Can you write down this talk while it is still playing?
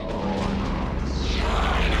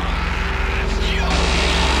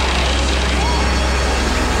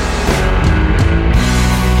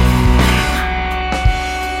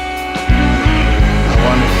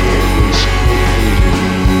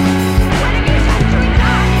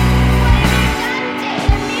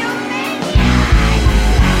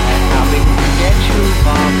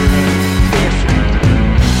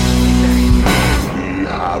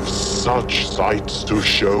sights to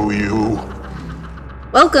show you.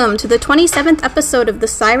 Welcome to the 27th episode of the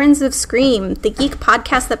Sirens of Scream, the geek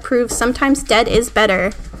podcast that proves sometimes dead is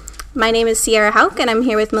better. My name is Sierra Hauk, and I'm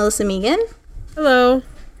here with Melissa Megan. Hello.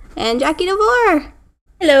 And Jackie DeVore.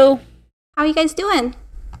 Hello. How are you guys doing?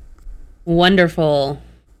 Wonderful.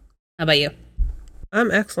 How about you?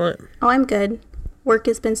 I'm excellent. Oh, I'm good. Work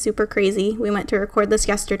has been super crazy. We went to record this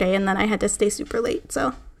yesterday, and then I had to stay super late,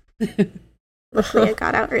 so luckily I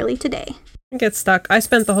got out early today. I get stuck. I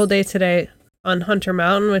spent the whole day today on Hunter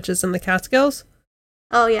Mountain, which is in the Catskills.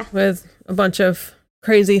 Oh, yeah. With a bunch of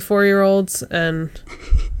crazy 4-year-olds and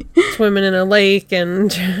swimming in a lake,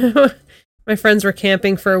 and my friends were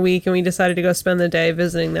camping for a week, and we decided to go spend the day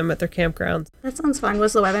visiting them at their campgrounds. That sounds fun.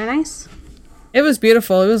 Was the weather nice? It was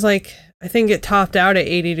beautiful. It was like, I think it topped out at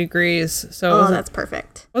 80 degrees. So that's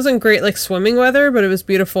perfect. It wasn't great like swimming weather, but it was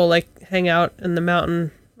beautiful, like hang out in the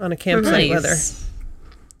mountain on a campsite weather.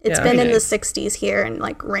 It's been in the 60s here and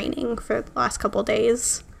like raining for the last couple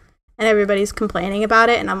days. And everybody's complaining about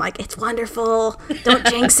it. And I'm like, it's wonderful. Don't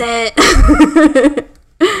jinx it.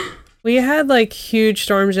 We had like huge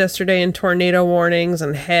storms yesterday and tornado warnings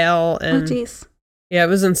and hail. And oh, jeez. Yeah, it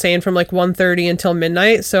was insane from like 1:30 until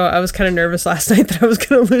midnight. So I was kind of nervous last night that I was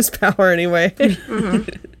going to lose power anyway.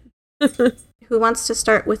 Mm-hmm. Who wants to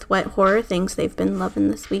start with what horror things they've been loving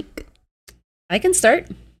this week? I can start.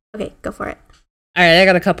 Okay, go for it. All right, I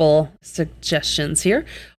got a couple suggestions here.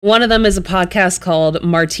 One of them is a podcast called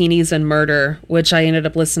Martinis and Murder, which I ended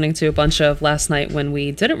up listening to a bunch of last night when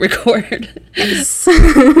we didn't record. Yes.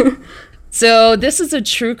 So this is a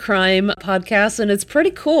true crime podcast, and it's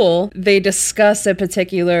pretty cool. They discuss a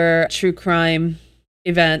particular true crime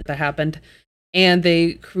event that happened, and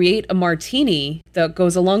they create a martini that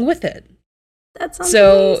goes along with it. That sounds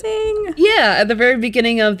amazing. Yeah, at the very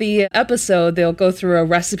beginning of the episode, they'll go through a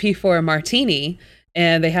recipe for a martini,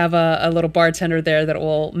 and they have a little bartender there that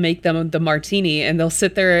will make them the martini, and they'll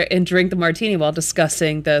sit there and drink the martini while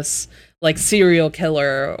discussing this, like, serial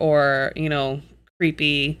killer or, you know,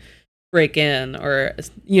 creepy break-in or,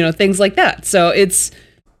 you know, things like that. So it's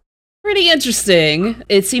pretty interesting.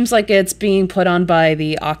 It seems like it's being put on by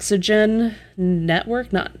the Oxygen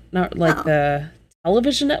network, not like the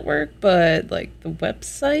television network, but like the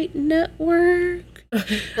website network. I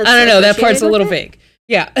don't know. That part's a little vague.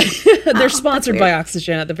 Yeah. They're sponsored by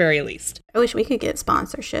Oxygen at the very least. I wish we could get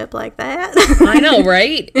sponsorship like that. I know,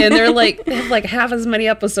 right? And they have like half as many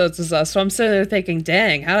episodes as us. So I'm sitting there thinking,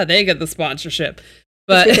 dang, how did they get the sponsorship?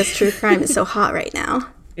 But it's because true crime is so hot right now.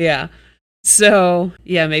 Yeah. So,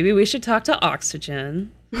 yeah, maybe we should talk to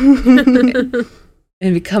Oxygen.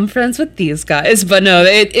 And become friends with these guys. But no,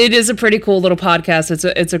 it is a pretty cool little podcast.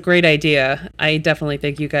 It's a great idea. I definitely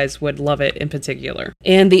think you guys would love it in particular.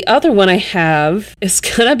 And the other one I have is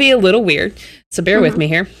gonna be a little weird, so bear with me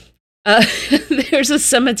here. There's a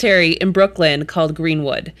cemetery in Brooklyn called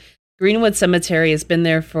Greenwood. Greenwood Cemetery has been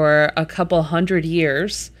there for a couple hundred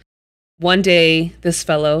years. One day, this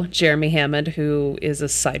fellow, Jeremy Hammond, who is a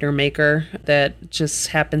cider maker that just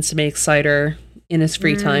happens to make cider in his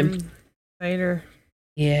free time. Cider.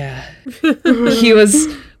 Yeah. He was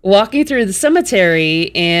walking through the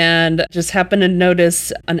cemetery and just happened to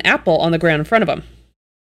notice an apple on the ground in front of him.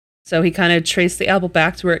 So he kind of traced the apple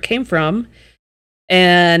back to where it came from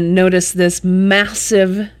and noticed this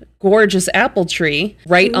massive, gorgeous apple tree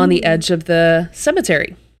right on the edge of the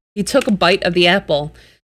cemetery. He took a bite of the apple,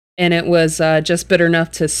 and it was just bitter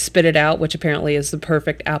enough to spit it out, which apparently is the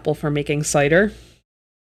perfect apple for making cider.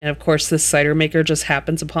 And of course, this cider maker just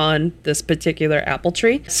happens upon this particular apple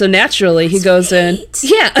tree. So naturally, he goes in.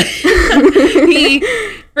 Yeah.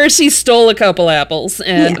 He stole a couple apples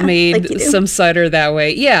and made some cider that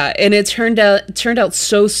way. Yeah. And it turned out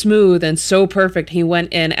so smooth and so perfect. He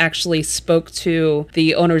went and actually spoke to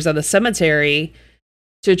the owners of the cemetery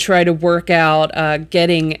to try to work out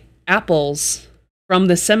getting apples from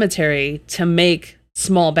the cemetery to make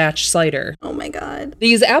small batch cider. Oh my god.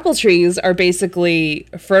 These apple trees are basically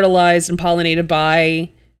fertilized and pollinated by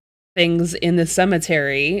things in the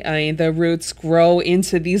cemetery. I mean, the roots grow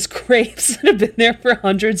into these grapes that have been there for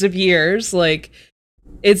hundreds of years. Like,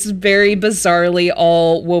 it's very bizarrely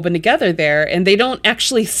all woven together there, and they don't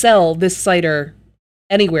actually sell this cider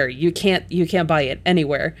anywhere. You can't buy it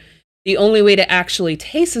anywhere. The only way to actually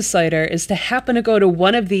taste the cider is to happen to go to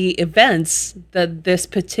one of the events that this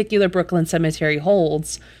particular Brooklyn cemetery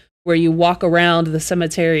holds, where you walk around the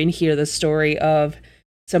cemetery and hear the story of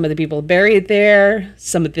some of the people buried there,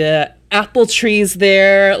 some of the apple trees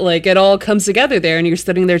there. Like, it all comes together there, and you're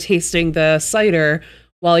sitting there tasting the cider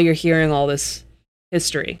while you're hearing all this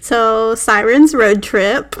history. So, Sirens road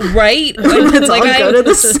trip. Right? Let's all go to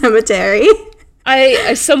the cemetery.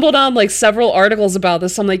 I stumbled on like several articles about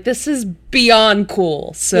this. I'm like, this is beyond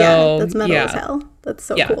cool. So yeah, that's metal as hell. That's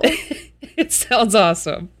so cool. It sounds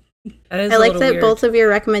awesome. I like that weird. Both of your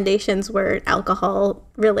recommendations were alcohol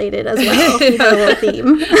related as well. You had a little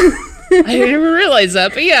theme. I didn't even realize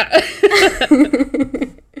that, but yeah.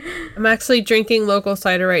 I'm actually drinking local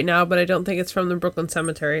cider right now, but I don't think it's from the Brooklyn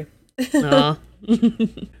Cemetery.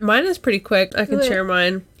 Mine is pretty quick. I can share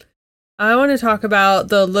mine. I want to talk about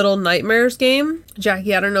the Little Nightmares game.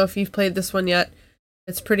 Jackie, I don't know if you've played this one yet.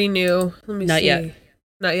 It's pretty new. Let me see.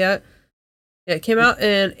 Not yet. Yeah, it came out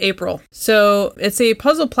in April. So it's a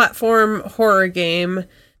puzzle platform horror game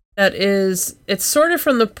that it's sort of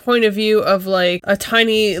from the point of view of like a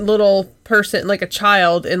tiny little person, like a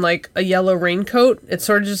child in like a yellow raincoat. It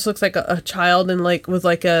sort of just looks like a child in like with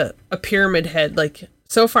like a pyramid head. Like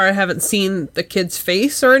so far I haven't seen the kid's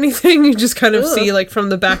face or anything. You just kind of see like from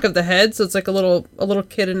the back of the head. So it's like a little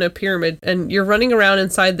kid in a pyramid, and you're running around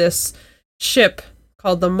inside this ship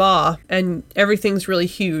called the Maw, and everything's really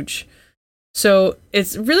huge. So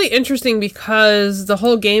it's really interesting because the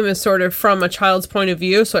whole game is sort of from a child's point of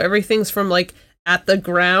view. So everything's from like at the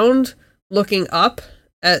ground looking up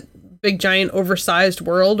at big giant oversized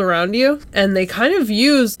world around you. And they kind of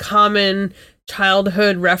use common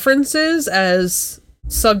childhood references as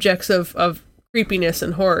subjects of creepiness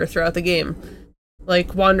and horror throughout the game.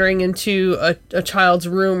 Like wandering into a child's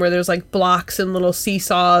room where there's like blocks and little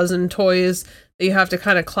seesaws and toys you have to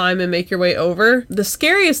kind of climb and make your way over. The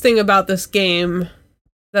scariest thing about this game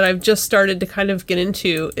that I've just started to kind of get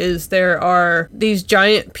into is there are these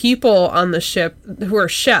giant people on the ship who are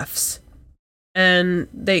chefs, and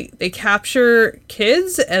they capture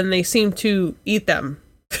kids and they seem to eat them.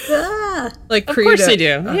 Like of course they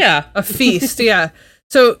do. A feast. Yeah.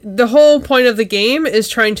 So the whole point of the game is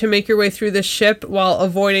trying to make your way through the ship while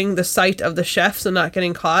avoiding the sight of the chefs and not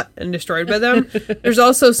getting caught and destroyed by them. There's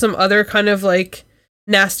also some other kind of like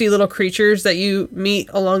nasty little creatures that you meet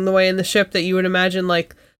along the way in the ship that you would imagine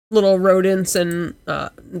like little rodents, and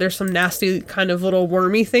there's some nasty kind of little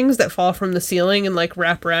wormy things that fall from the ceiling and like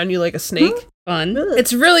wrap around you like a snake. Fun.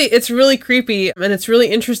 It's really creepy, and it's really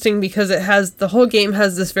interesting because the whole game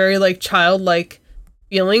has this very like childlike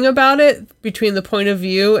feeling about it between the point of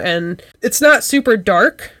view, and it's not super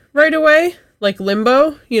dark right away like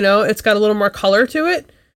Limbo, it's got a little more color to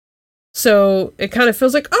it, so it kind of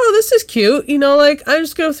feels like, oh, this is cute, like I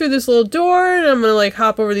just go through this little door and I'm gonna like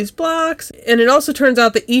hop over these blocks. And it also turns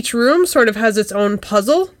out that each room sort of has its own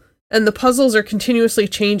puzzle, and the puzzles are continuously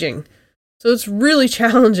changing. So it's really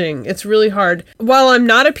challenging. It's really hard. While I'm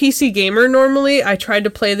not a PC gamer normally, I tried to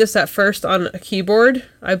play this at first on a keyboard.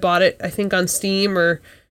 I bought it, I think, on Steam or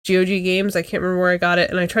GOG Games. I can't remember where I got it.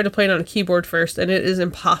 And I tried to play it on a keyboard first, and it is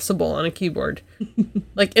impossible on a keyboard.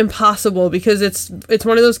 Like, impossible, because it's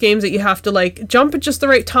one of those games that you have to, like, jump at just the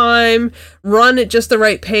right time, run at just the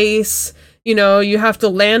right pace. You have to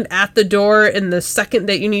land at the door in the second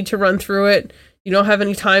that you need to run through it. You don't have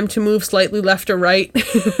any time to move slightly left or right.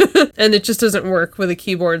 And it just doesn't work with a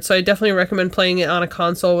keyboard. So I definitely recommend playing it on a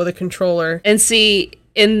console with a controller. And see,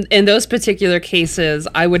 in those particular cases,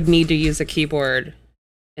 I would need to use a keyboard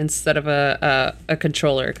instead of a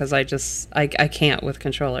controller, because I can't with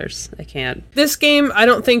controllers. I can't. This game, I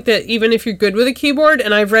don't think that even if you're good with a keyboard,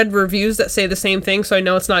 and I've read reviews that say the same thing, so I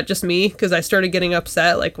know it's not just me, because I started getting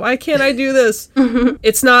upset, like, why can't I do this?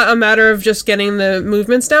 It's not a matter of just getting the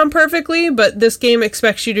movements down perfectly, but this game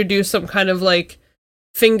expects you to do some kind of, like,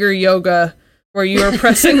 finger yoga, where you are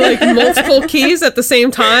pressing, like, multiple keys at the same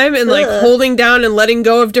time, and, like, holding down and letting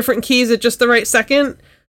go of different keys at just the right second.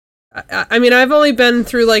 I mean, I've only been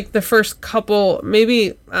through like the first couple,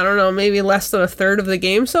 maybe less than a third of the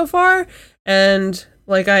game so far. And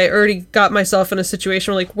like, I already got myself in a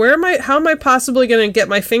situation where like, how am I possibly going to get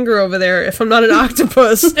my finger over there if I'm not an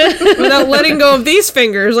octopus without letting go of these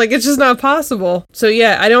fingers? Like, it's just not possible. So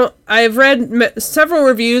yeah, I've read several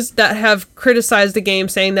reviews that have criticized the game,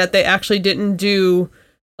 saying that they actually didn't do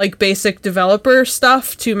like basic developer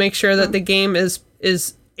stuff to make sure that the game is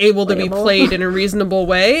able to be played in a reasonable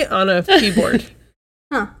way on a keyboard.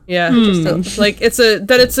 Yeah. So, like it's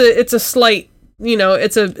a slight,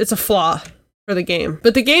 it's a flaw for the game.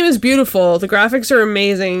 But the game is beautiful. The graphics are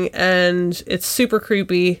amazing, and it's super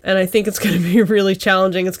creepy, and I think it's going to be really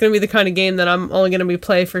challenging. It's going to be the kind of game that I'm only going to be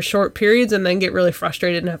play for short periods and then get really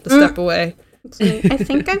frustrated and have to step away. I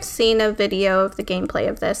think I've seen a video of the gameplay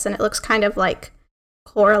of this, and it looks kind of like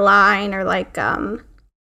Coraline or like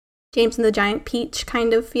James and the Giant Peach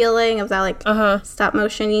kind of feeling of that like stop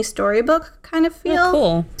motion-y storybook kind of feel. Oh,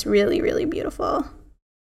 cool. It's really, really beautiful.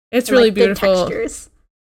 It's really beautiful. Good textures.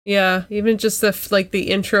 Yeah, even just the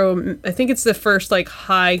intro. I think it's the first like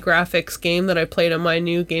high graphics game that I played on my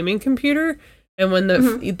new gaming computer. And when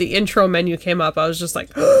the intro menu came up, I was just like,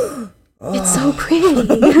 oh, it's so pretty.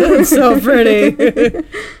 It's so pretty.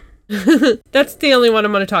 That's the only one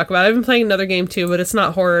I'm going to talk about. I've been playing another game too, but it's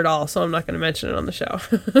not horror at all, so I'm not going to mention it on the show.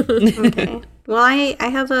 Okay. Well, I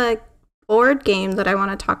have a board game that I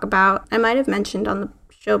want to talk about. I might have mentioned on the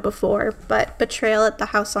show before, but Betrayal at the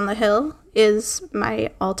House on the Hill is my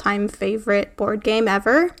all-time favorite board game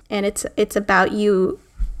ever. And it's about you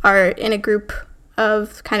are in a group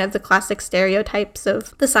of kind of the classic stereotypes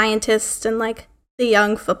of the scientist and like the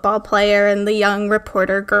young football player and the young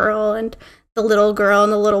reporter girl and the little girl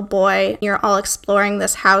and the little boy. You're all exploring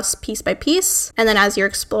this house piece by piece. And then as you're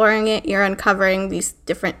exploring it, you're uncovering these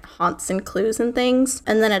different haunts and clues and things.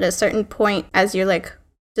 And then at a certain point, as you're like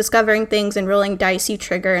discovering things and rolling dice, you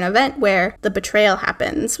trigger an event where the betrayal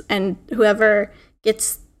happens. And whoever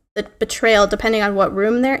gets the betrayal, depending on what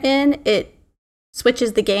room they're in, it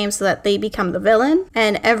switches the game so that they become the villain.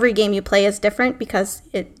 And every game you play is different because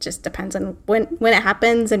it just depends on when it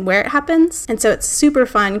happens and where it happens. And so it's super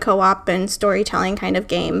fun co-op and storytelling kind of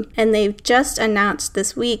game. And they've just announced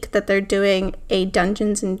this week that they're doing a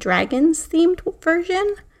Dungeons and Dragons themed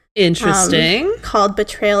version. Interesting. Called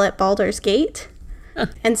Betrayal at Baldur's Gate. Huh.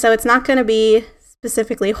 And so it's not going to be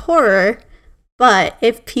specifically horror, but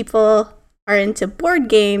if people are into board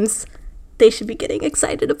games, they should be getting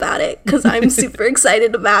excited about it because I'm super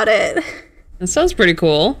excited about it. That sounds pretty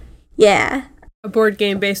cool. Yeah. A board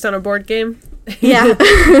game based on a board game? Yeah.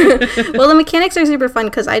 Well, the mechanics are super fun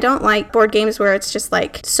because I don't like board games where it's just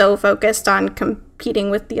like so focused on competing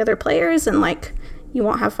with the other players and like you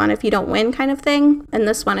won't have fun if you don't win kind of thing. And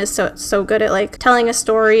this one is so good at like telling a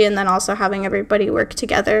story and then also having everybody work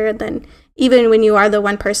together. And then even when you are the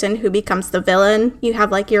one person who becomes the villain, you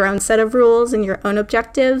have like your own set of rules and your own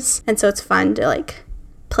objectives. And so it's fun to like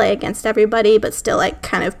play against everybody, but still like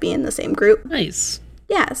kind of be in the same group. Nice.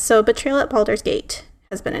 Yeah, so Betrayal at Baldur's Gate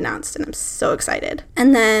has been announced and I'm so excited.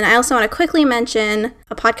 And then I also want to quickly mention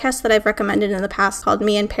a podcast that I've recommended in the past called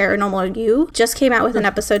Me and Paranormal You. Just came out with an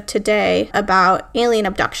episode today about alien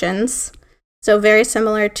abductions. So very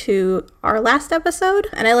similar to our last episode.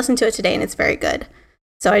 And I listened to it today and it's very good.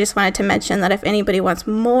 So I just wanted to mention that if anybody wants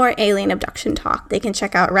more alien abduction talk, they can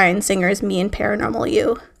check out Ryan Singer's Me and Paranormal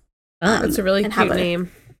You. That's a really cute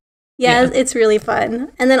name. Yeah, it's really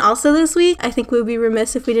fun. And then also this week, I think we would be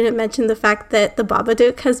remiss if we didn't mention the fact that the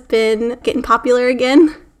Babadook has been getting popular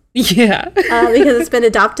again. Yeah. Because it's been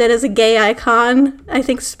adopted as a gay icon, I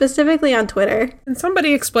think specifically on Twitter. Can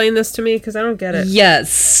somebody explain this to me? Because I don't get it.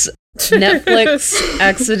 Yes. Netflix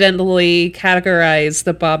accidentally categorized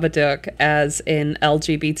the Babadook as an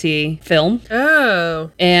LGBT film. Oh.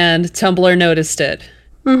 And Tumblr noticed it.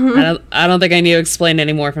 Mm-hmm. I don't think I need to explain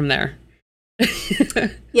any more from there.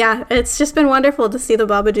 Yeah, it's just been wonderful to see the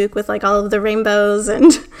Babadook with like all of the rainbows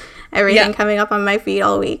and everything coming up on my feed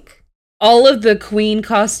all week. All of the Queen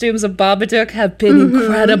costumes of Babadook have been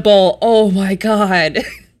incredible. Oh my god.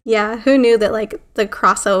 Yeah, who knew that like the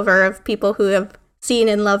crossover of people who have seen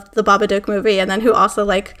and loved the Babadook movie and then who also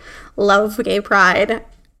like love gay pride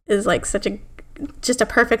is like just a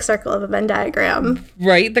perfect circle of a Venn diagram.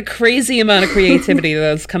 Right? The crazy amount of creativity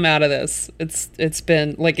that's come out of this. It's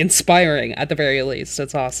been like inspiring at the very least.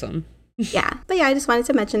 It's awesome. Yeah. But yeah, I just wanted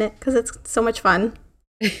to mention it because it's so much fun.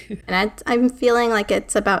 And I'm feeling like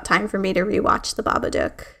it's about time for me to rewatch the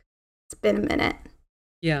Babadook. It's been a minute.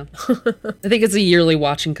 Yeah. I think it's a yearly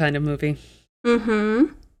watching kind of movie.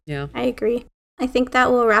 Mm-hmm. Yeah. I agree. I think that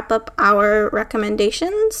will wrap up our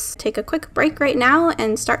recommendations. Take a quick break right now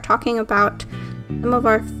and start talking about some of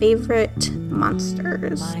our favorite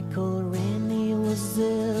monsters. Michael Rennie was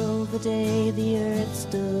ill the day the earth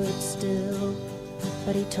stood still,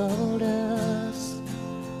 but he told us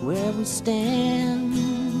where we stand.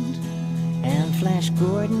 And Flash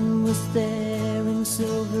Gordon was there in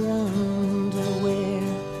silver underwear.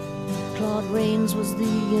 Claude Rains was the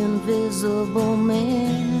invisible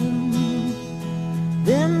man.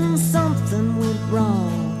 Then something went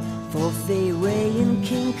wrong for Fay Ray and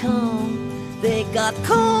King Kong. They got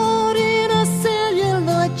caught in a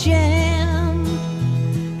celluloid jam.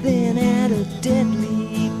 Then at a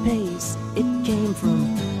deadly pace, it came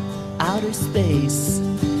from outer space.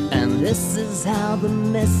 And this is how the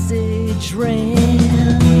message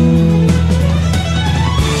ran.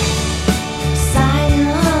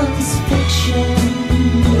 Science fiction.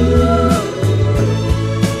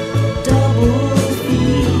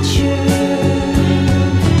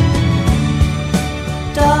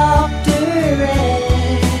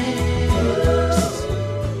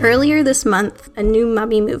 Earlier this month, a new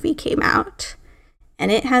Mummy movie came out,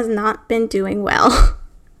 and it has not been doing well.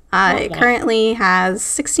 It currently has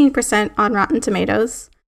 16% on Rotten Tomatoes.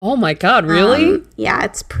 Oh my god, really? Yeah,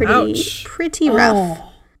 it's pretty rough.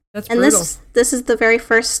 Oh, that's and brutal. This is the very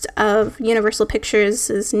first of Universal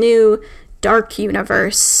Pictures' new Dark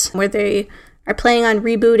Universe, where they are planning on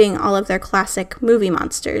rebooting all of their classic movie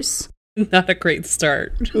monsters. Not a great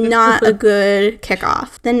start. Not a good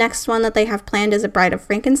kickoff. The next one that they have planned is a Bride of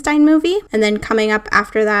Frankenstein movie. And then coming up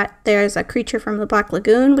after that, there's a Creature from the Black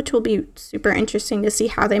Lagoon, which will be super interesting to see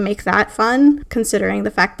how they make that fun, considering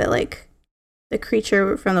the fact that, like, the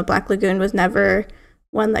Creature from the Black Lagoon was never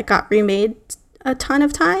one that got remade a ton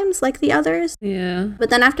of times like the others. Yeah. But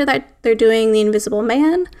then after that, they're doing The Invisible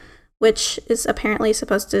Man, which is apparently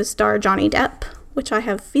supposed to star Johnny Depp, which I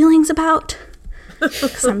have feelings about.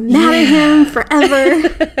 Because I'm mad at him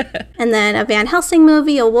forever. And then a Van Helsing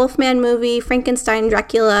movie, a Wolfman movie, Frankenstein,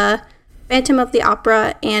 Dracula, Phantom of the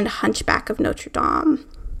Opera, and Hunchback of Notre Dame.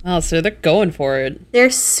 Oh, so they're going for it.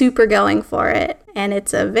 They're super going for it. And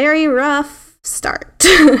it's a very rough start.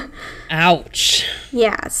 Ouch.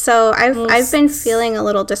 Yeah, so I've been feeling a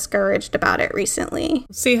little discouraged about it recently.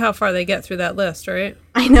 See how far they get through that list, right?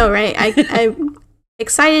 I know, right? I'm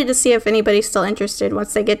excited to see if anybody's still interested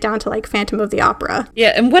once they get down to, like, Phantom of the Opera.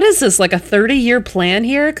 Yeah, and what is this, like a 30-year plan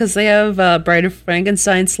here? Because they have Bride of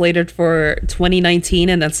Frankenstein slated for 2019,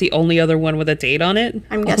 and that's the only other one with a date on it.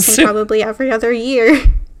 I'm guessing probably every other year.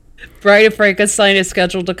 Bride of Frankenstein is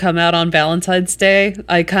scheduled to come out on Valentine's Day.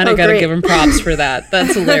 I kind of gotta give them props for that.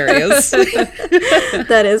 That's hilarious.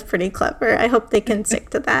 That is pretty clever. I hope they can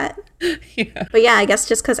stick to that. Yeah. But yeah, I guess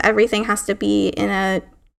just because everything has to be in a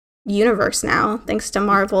universe now, thanks to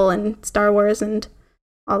Marvel and Star Wars and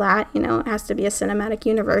all that, you know, it has to be a cinematic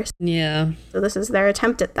universe. Yeah. So this is their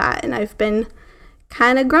attempt at that, and I've been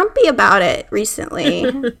kind of grumpy about it recently.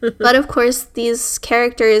 But of course, these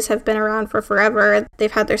characters have been around for forever.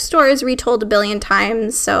 They've had their stories retold a billion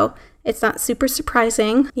times, so it's not super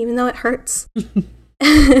surprising, even though it hurts.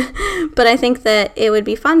 But I think that it would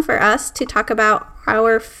be fun for us to talk about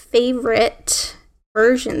our favorite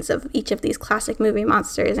versions of each of these classic movie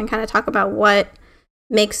monsters and kind of talk about what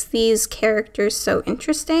makes these characters so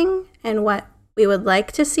interesting and what we would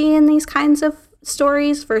like to see in these kinds of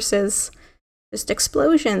stories versus just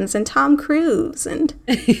explosions and Tom Cruise and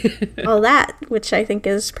all that, which I think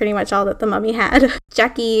is pretty much all that The Mummy had.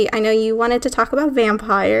 Jackie, I know you wanted to talk about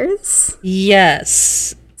vampires.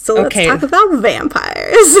 Yes. So let's talk about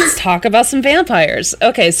vampires. Let's talk about some vampires.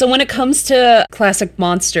 Okay, so when it comes to classic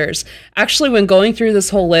monsters, actually when going through this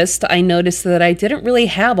whole list, I noticed that I didn't really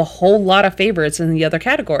have a whole lot of favorites in the other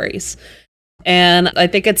categories. And I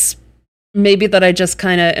think it's maybe that I just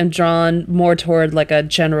kind of am drawn more toward like a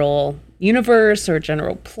general universe or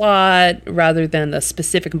general plot rather than the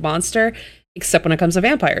specific monster, except when it comes to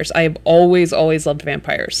vampires. I've always loved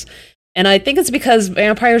vampires. And I think it's because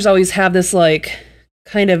vampires always have this like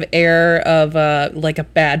kind of air of like a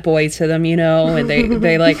bad boy to them, you know, and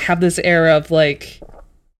they like have this air of like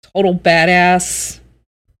total badass,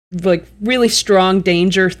 like really strong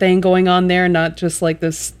danger thing going on there, not just like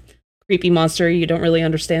this creepy monster you don't really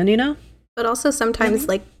understand, you know? But also sometimes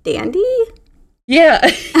like dandy. Yeah.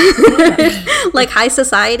 Like high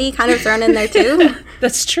society kind of thrown in there too.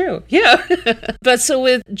 That's true. Yeah. But so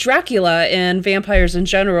with Dracula and vampires in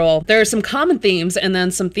general, there are some common themes and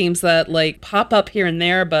then some themes that like pop up here and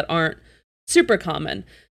there but aren't super common.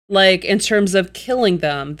 Like in terms of killing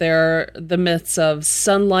them, there are the myths of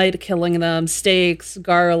sunlight killing them, stakes,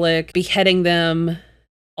 garlic, beheading them,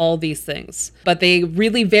 all these things. But they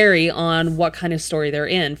really vary on what kind of story they're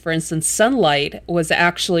in. For instance, sunlight was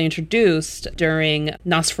actually introduced during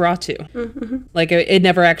Nosferatu. Mm-hmm. Like it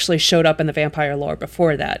never actually showed up in the vampire lore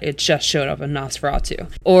before that. It just showed up in Nosferatu.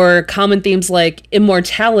 Or common themes like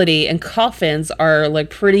immortality and coffins are like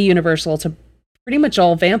pretty universal to pretty much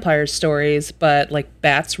all vampire stories, but like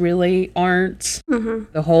bats really aren't.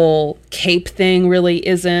 Mm-hmm. The whole cape thing really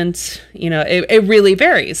isn't. You know, it really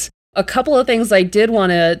varies. A couple of things I did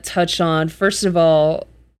want to touch on. First of all,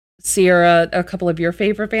 Sierra, a couple of your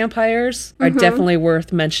favorite vampires are definitely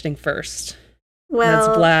worth mentioning first. Well,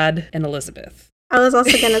 that's Vlad and Elizabeth. I was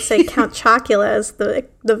also going to say Count Chocula is the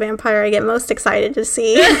vampire I get most excited to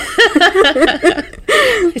see. I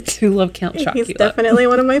do love Count Chocula. He's definitely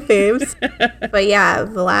one of my faves. But yeah,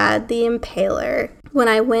 Vlad the Impaler. When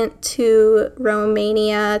I went to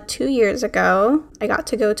Romania 2 years ago, I got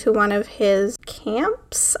to go to one of his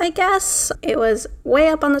camps, I guess. It was way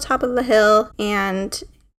up on the top of the hill, and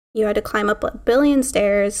you had to climb up a billion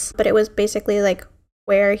stairs, but it was basically like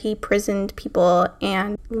where he prisoned people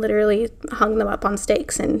and literally hung them up on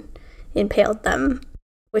stakes and impaled them.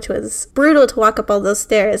 which was brutal to walk up all those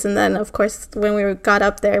stairs. And then, of course, when we got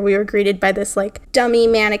up there, we were greeted by this, like, dummy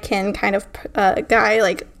mannequin kind of guy,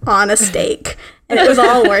 like, on a stake. And it was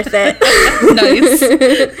all worth it.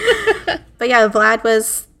 Nice. But yeah, Vlad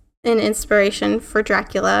was an inspiration for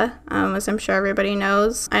Dracula, as I'm sure everybody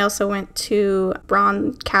knows. I also went to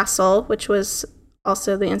Bran Castle, which was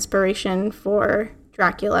also the inspiration for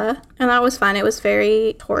Dracula. And that was fun. It was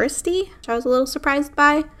very touristy, which I was a little surprised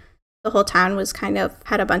by. The whole town was kind of,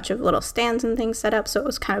 had a bunch of little stands and things set up, so it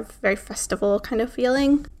was kind of very festival kind of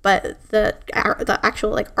feeling. But the actual,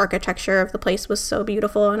 like, architecture of the place was so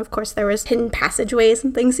beautiful, and of course there was hidden passageways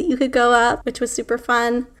and things that you could go up, which was super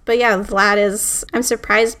fun. But yeah, Vlad is, I'm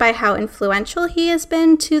surprised by how influential he has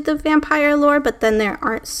been to the vampire lore, but then there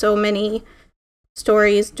aren't so many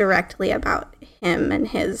stories directly about him and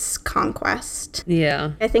his conquest.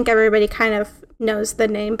 Yeah. I think everybody kind of knows the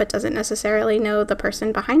name but doesn't necessarily know the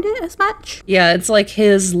person behind it as much. Yeah, it's like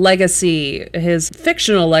his legacy, his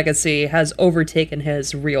fictional legacy has overtaken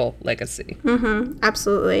his real legacy.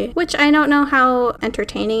 Absolutely. Which I don't know how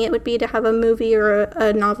entertaining it would be to have a movie or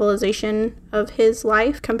a novelization of his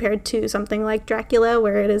life compared to something like Dracula,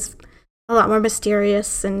 where it is a lot more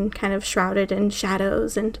mysterious and kind of shrouded in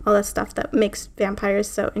shadows and all that stuff that makes vampires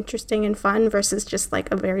so interesting and fun versus just like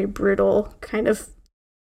a very brutal kind of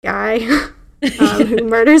guy who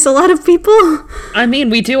murders a lot of people. I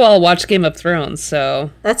mean, we do all watch Game of Thrones,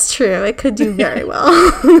 so... That's true. It could do very well.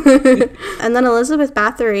 And then Elizabeth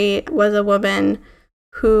Bathory was a woman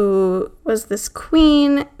who was this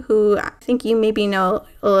queen who I think you maybe know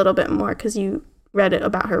a little bit more because you read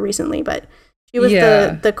about her recently, but she was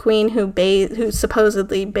the queen who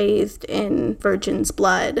supposedly bathed in virgin's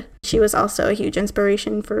blood. She was also a huge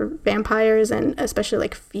inspiration for vampires, and especially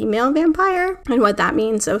like female vampire, and what that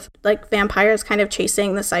means of like vampires kind of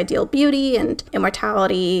chasing this ideal beauty and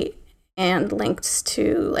immortality, and linked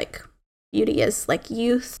to like beauty as like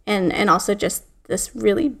youth, and also just this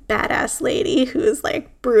really badass lady who is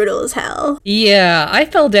like brutal as hell. Yeah, I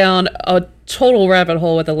fell down a total rabbit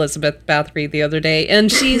hole with Elizabeth Bathory the other day,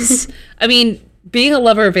 and she's, I mean, being a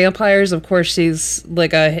lover of vampires, of course, she's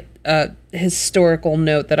like a historical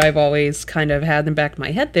note that I've always kind of had in the back of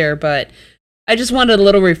my head there, but I just wanted a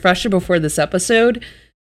little refresher before this episode,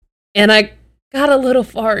 and I got a little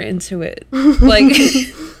far into it.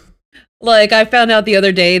 Like, I found out the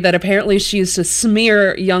other day that apparently she used to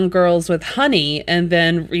smear young girls with honey and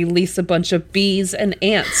then release a bunch of bees and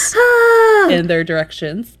ants in their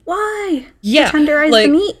directions. Why? Yeah. To tenderize the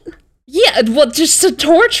meat? Yeah, well, just to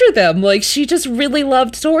torture them. Like, she just really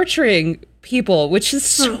loved torturing people, which is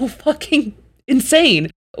so fucking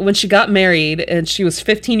insane. When she got married, and she was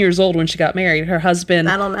 15 years old when she got married, her husband...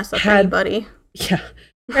 That'll mess up anybody. Yeah.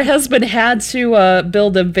 Her husband had to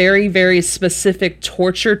build a very, very specific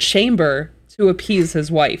torture chamber to appease his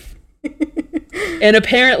wife. And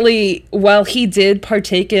apparently, while he did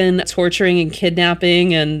partake in torturing and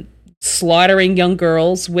kidnapping and slaughtering young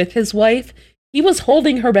girls with his wife, he was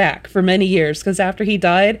holding her back for many years, because after he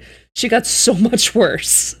died, she got so much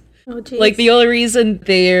worse. Oh, geez. Like, the only reason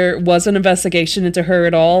there was an investigation into her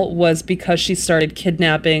at all was because she started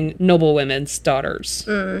kidnapping noblewomen's daughters.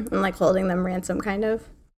 And like holding them ransom, kind of.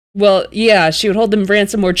 Well, yeah, she would hold them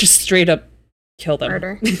ransom or just straight up kill them.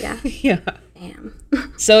 Murder, yeah. Yeah. Damn.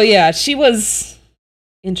 So, yeah, she was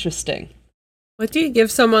interesting. What do you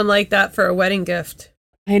give someone like that for a wedding gift?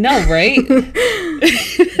 I know, right?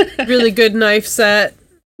 Really good knife set.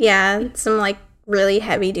 Yeah, some like really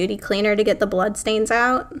heavy duty cleaner to get the blood stains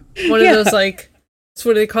out. One of those like,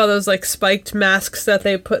 what do they call those, like spiked masks that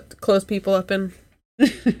they close people up in?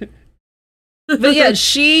 But yeah,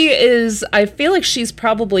 she is, I feel like she's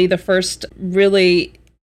probably the first really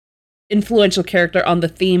influential character on the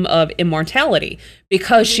theme of immortality,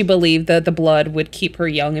 because she believed that the blood would keep her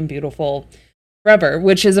young and beautiful forever,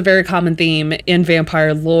 which is a very common theme in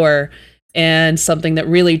vampire lore and something that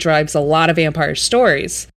really drives a lot of vampire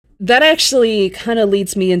stories. That actually kind of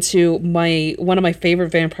leads me into one of my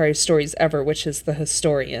favorite vampire stories ever, which is The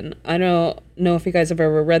Historian. I don't know if you guys have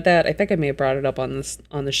ever read that. I think I may have brought it up on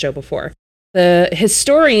the show before. The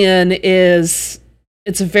Historian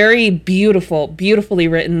it's a very beautifully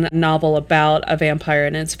written novel about a vampire,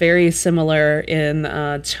 and it's very similar in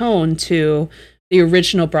tone to the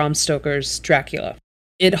original Bram Stoker's Dracula.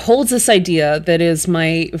 It holds this idea that is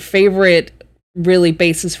my favorite really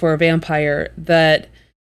basis for a vampire, that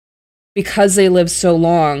because they live so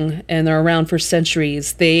long and they're around for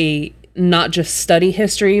centuries, they not just study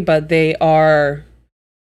history, but they are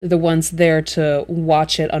the ones there to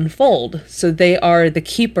watch it unfold. So they are the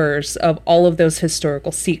keepers of all of those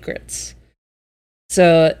historical secrets.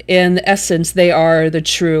 So in essence, they are the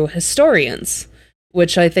true historians.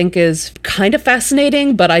 which I think is kind of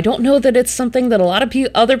fascinating, but I don't know that it's something that a lot of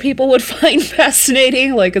other people would find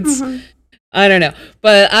fascinating. Like it's, I don't know.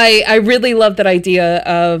 But I really love that idea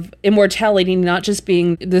of immortality not just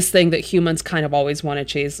being this thing that humans kind of always want to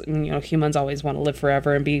chase. You know, humans always want to live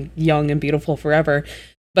forever and be young and beautiful forever.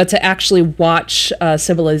 But to actually watch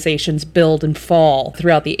civilizations build and fall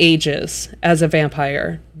throughout the ages as a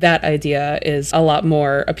vampire, that idea is a lot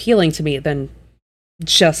more appealing to me than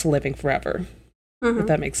just living forever, if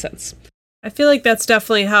that makes sense. I feel like that's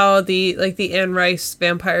definitely how the Anne Rice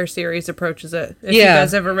vampire series approaches it. If you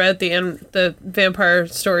guys ever read the vampire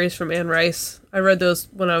stories from Anne Rice, I read those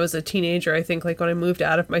when I was a teenager, I think, like when I moved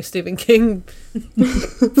out of my Stephen King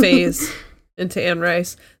phase into Anne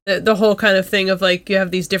Rice. The whole kind of thing of like you have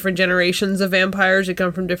these different generations of vampires that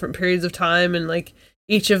come from different periods of time, and like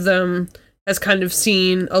each of them has kind of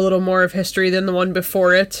seen a little more of history than the one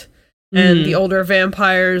before it. And the older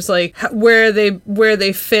vampires, like where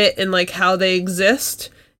they fit and like how they exist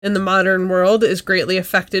in the modern world is greatly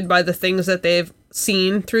affected by the things that they've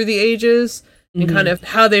seen through the ages and kind of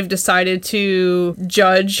how they've decided to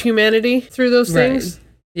judge humanity through those things.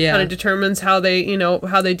 Yeah, kind of determines how they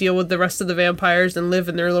deal with the rest of the vampires and live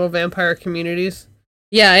in their little vampire communities.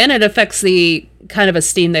 Yeah, and it affects the kind of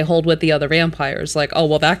esteem they hold with the other vampires. Like, oh,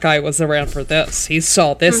 well, that guy was around for this. He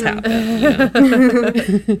saw this happen. You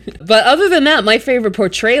know? But other than that, my favorite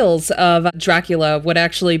portrayals of Dracula would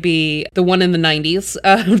actually be the one in the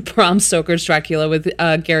 90s, Bram Stoker's Dracula with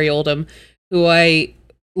Gary Oldman, who I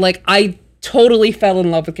totally fell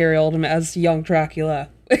in love with Gary Oldman as young Dracula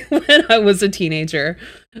when I was a teenager.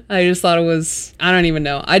 I just thought it was, I don't even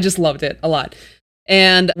know. I just loved it a lot.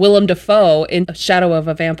 And Willem Dafoe in Shadow of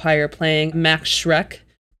a Vampire playing Max Schreck,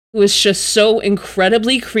 who is just so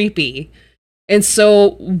incredibly creepy and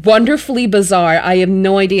so wonderfully bizarre. I have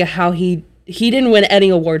no idea how he didn't win any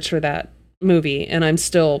awards for that movie, and I'm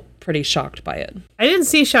still pretty shocked by it. I didn't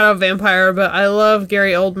see Shadow of a Vampire, but I love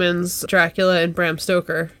Gary Oldman's Dracula and Bram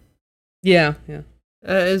Stoker. Yeah.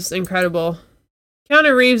 That is incredible.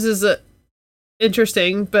 Keanu Reeves is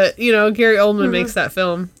interesting, but, Gary Oldman makes that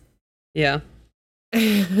film. Yeah. How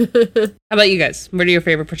about you guys? What are your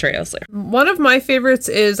favorite portrayals there? One of my favorites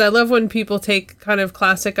is I love when people take kind of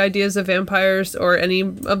classic ideas of vampires or any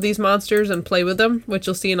of these monsters and play with them, which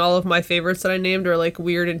you'll see in all of my favorites that I named are like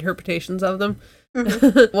weird interpretations of them.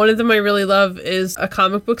 One of them I really love is a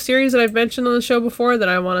comic book series that I've mentioned on the show before that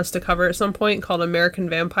I want us to cover at some point called American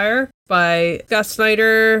Vampire by Scott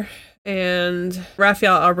Snyder and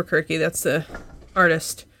Raphael Albuquerque. That's the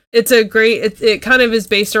artist. It's a great, it kind of is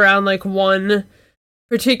based around like one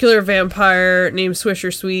particular vampire named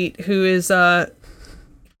Swisher Sweet, who is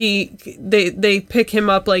they pick him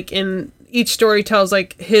up like in each story tells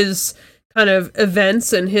like his kind of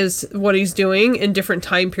events and what he's doing in different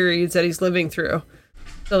time periods that he's living through.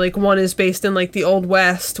 So like one is based in like the Old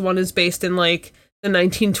West, one is based in like the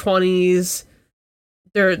 1920s.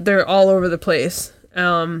 They're all over the place.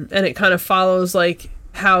 And it kind of follows like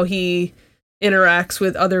how he interacts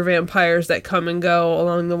with other vampires that come and go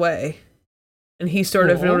along the way. And he's sort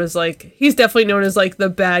of known as like, he's definitely known as like the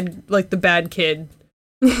bad kid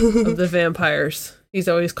of the vampires. He's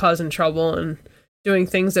always causing trouble and doing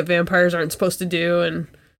things that vampires aren't supposed to do. And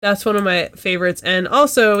that's one of my favorites. And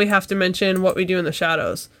also we have to mention What We Do in the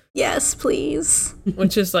Shadows. Yes, please.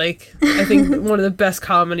 Which is like, I think one of the best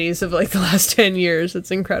comedies of like the last 10 years. It's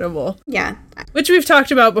incredible. Yeah. Which we've talked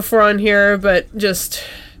about before on here, but just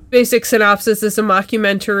basic synopsis is a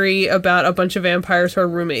mockumentary about a bunch of vampires who are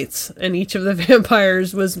roommates, and each of the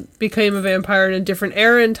vampires became a vampire in a different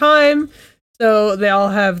era and time, so they all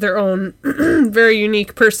have their own very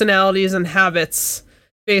unique personalities and habits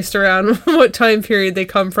based around what time period they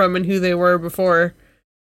come from and who they were before,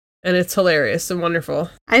 and it's hilarious and wonderful.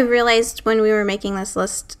 I realized when we were making this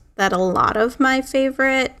list that a lot of my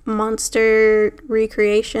favorite monster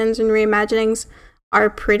recreations and reimaginings are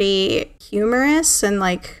pretty humorous and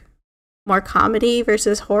like more comedy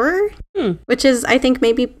versus horror, which is, I think,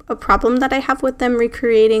 maybe a problem that I have with them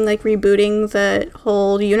recreating, like rebooting the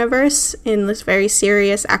whole universe in this very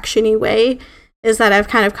serious, action-y way, is that I've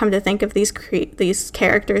kind of come to think of these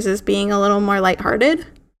characters as being a little more lighthearted.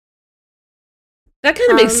 That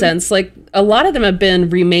kind of makes sense. Like, a lot of them have been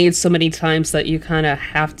remade so many times that you kind of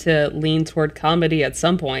have to lean toward comedy at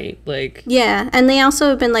some point. Like, yeah, and they also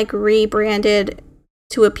have been like rebranded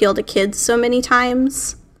to appeal to kids so many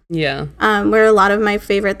times. Yeah. Where a lot of my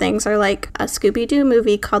favorite things are like a Scooby-Doo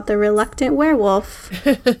movie called The Reluctant Werewolf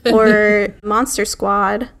or Monster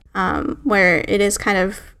Squad, where it is kind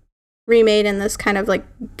of remade in this kind of like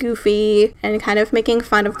goofy and kind of making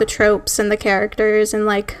fun of the tropes and the characters and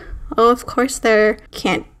like, oh, of course there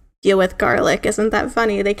can't deal with garlic. Isn't that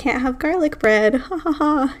funny? They can't have garlic bread. Ha ha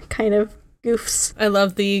ha. Kind of goofs. I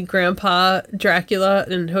love the Grandpa Dracula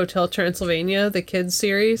in Hotel Transylvania, the kids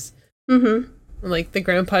series. Mm-hmm. Like, the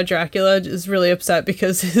Grandpa Dracula is really upset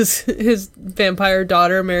because his vampire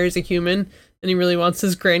daughter marries a human, and he really wants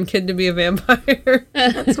his grandkid to be a vampire.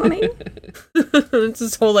 That's funny. It's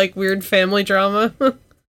this whole, like, weird family drama.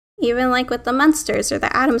 Even, like, with the Munsters or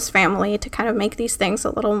the Addams Family, to kind of make these things a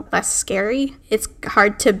little less scary, it's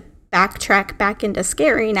hard to backtrack back into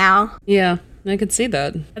scary now. Yeah, I could see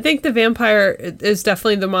that. I think the vampire is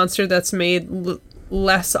definitely the monster that's made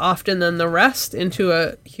less often than the rest into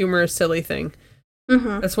a humorous, silly thing.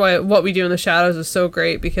 Mm-hmm. That's why What We Do in the Shadows is so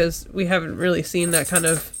great, because we haven't really seen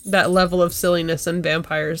that level of silliness in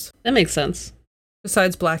vampires. That makes sense.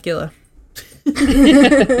 Besides Blackula.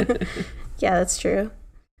 Yeah, that's true.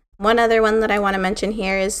 One other one that I want to mention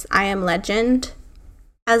here is I Am Legend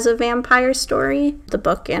as a vampire story, the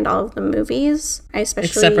book and all of the movies.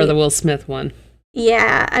 Except for the Will Smith one.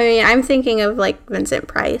 Yeah, I mean, I'm thinking of, like, Vincent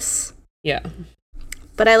Price. Yeah.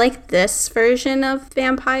 But I like this version of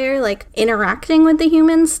vampire, like, interacting with the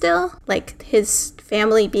humans still. Like, his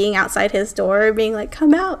family being outside his door, being like,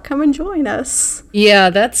 come out, come and join us.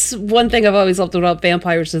 Yeah, that's one thing I've always loved about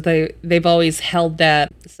vampires, is they've always held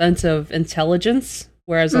that sense of intelligence,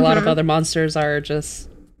 whereas a lot of other monsters are just,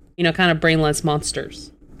 kind of brainless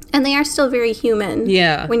monsters. And they are still very human.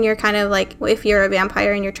 Yeah. When you're kind of like, if you're a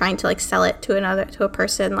vampire and you're trying to, like, sell it to a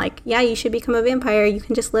person, like, yeah, you should become a vampire. You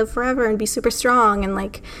can just live forever and be super strong. And,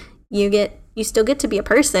 like, you still get to be a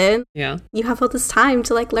person. Yeah. You have all this time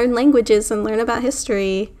to, like, learn languages and learn about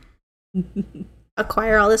history,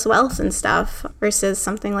 acquire all this wealth and stuff, versus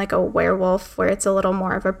something like a werewolf where it's a little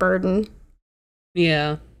more of a burden.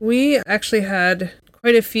 Yeah. We actually had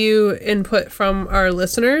quite a few input from our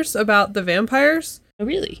listeners about the vampires. Oh,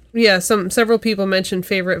 really? Yeah, several people mentioned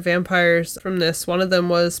favorite vampires from this. One of them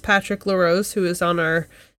was Patrick LaRose, who is on our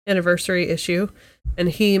anniversary issue, and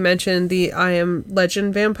he mentioned the I Am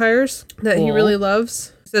Legend vampires that he really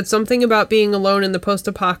loves. He said something about being alone in the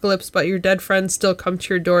post-apocalypse, but your dead friends still come to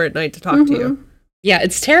your door at night to talk to you. Yeah,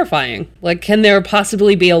 it's terrifying. Like, can there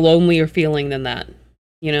possibly be a lonelier feeling than that?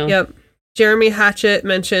 Yep. Jeremy Hatchett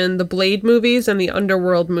mentioned the Blade movies and the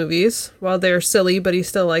Underworld movies. While they're silly, but he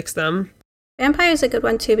still likes them. Vampire is a good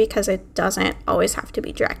one, too, because it doesn't always have to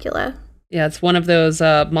be Dracula. Yeah, it's one of those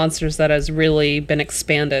monsters that has really been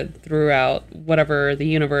expanded throughout whatever the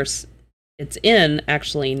universe it's in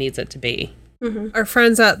actually needs it to be. Mm-hmm. Our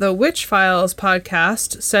friends at the Witch Files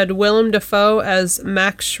podcast said Willem Dafoe as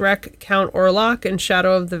Max Schreck Count Orlok in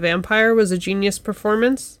Shadow of the Vampire was a genius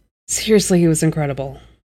performance. Seriously, he was incredible.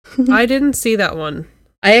 I didn't see that one.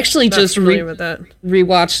 I actually just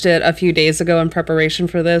rewatched it a few days ago in preparation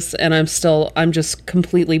for this, and I'm just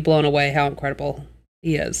completely blown away how incredible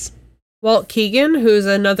he is. Walt Keegan, who's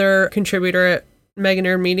another contributor at Mega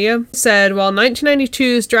Nerd Media, said, while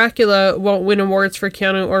 1992's Dracula won't win awards for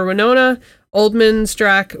Keanu or Winona, Oldman's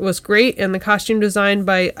Drac was great, and the costume design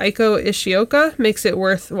by Eiko Ishioka makes it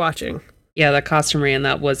worth watching. Yeah, the costumery in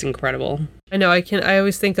that was incredible. I know, I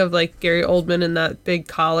always think of, like, Gary Oldman in that big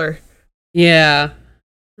collar. Yeah.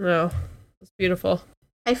 No, it's beautiful.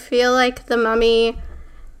 I feel like The Mummy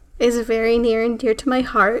is very near and dear to my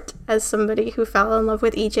heart as somebody who fell in love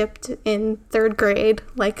with Egypt in 3rd grade,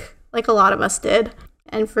 like a lot of us did.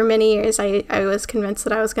 And for many years, I was convinced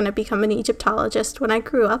that I was going to become an Egyptologist when I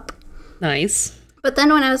grew up. Nice. But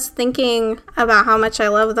then when I was thinking about how much I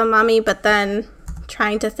love The Mummy, but then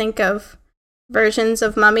trying to think of versions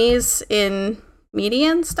of mummies in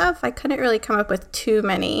media and stuff, I couldn't really come up with too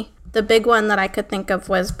many. The big one that I could think of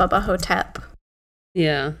was Bubba Hotep.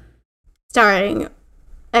 Yeah. Starring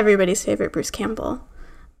everybody's favorite Bruce Campbell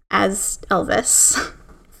as Elvis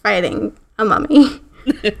fighting a mummy.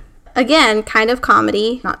 Again, kind of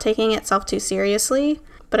comedy, not taking itself too seriously,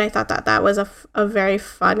 but I thought that was a very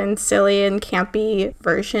fun and silly and campy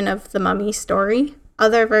version of the Mummy story.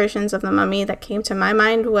 Other versions of the Mummy that came to my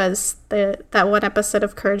mind was that one episode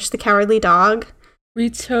of Courage the Cowardly Dog.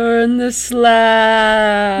 Return the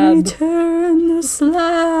slab. Return the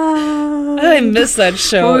slab. I miss that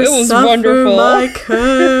show. It was wonderful. My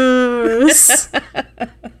curse.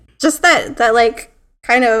 Just that like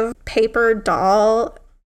kind of paper doll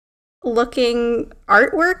looking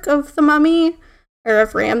artwork of the mummy or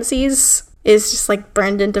of Ramses is just like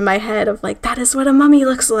burned into my head of like, that is what a mummy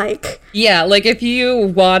looks like. Yeah, like if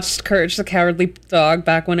you watched Courage the Cowardly Dog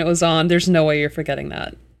back when it was on, there's no way you're forgetting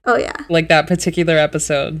that. Oh yeah. Like that particular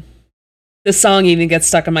episode. The song even gets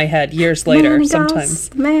stuck in my head years later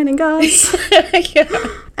sometimes. Man and Goss. Yeah.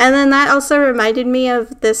 And then that also reminded me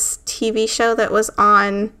of this TV show that was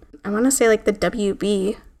on, I want to say like the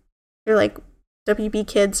WB or like WB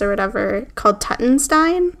Kids or whatever, called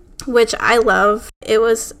Tuttenstein, which I love. It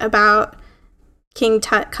was about King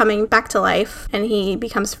Tut coming back to life, and he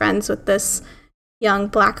becomes friends with this young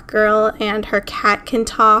black girl, and her cat can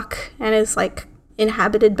talk and is like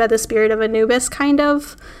inhabited by the spirit of Anubis, kind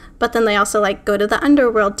of. But then they also like go to the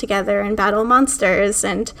underworld together and battle monsters,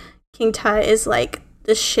 and King Tut is like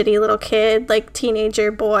this shitty little kid, like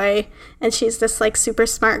teenager boy, and she's this like super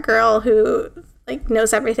smart girl who like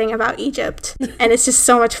knows everything about Egypt, and it's just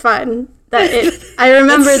so much fun that I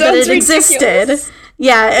remember that it existed.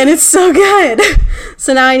 Yeah, and it's so good.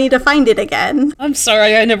 So now I need to find it again. I'm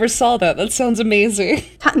sorry, I never saw that. That sounds amazing.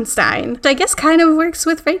 Tuttenstein, which I guess kind of works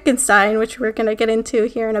with Frankenstein, which we're going to get into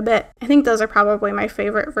here in a bit. I think those are probably my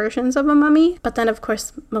favorite versions of a mummy. But then, of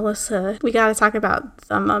course, Melissa, we got to talk about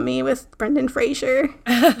The Mummy with Brendan Fraser.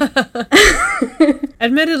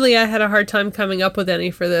 Admittedly, I had a hard time coming up with any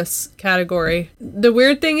for this category. The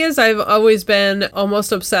weird thing is I've always been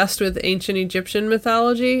almost obsessed with ancient Egyptian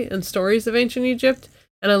mythology and stories of ancient Egypt.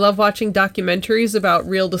 And I love watching documentaries about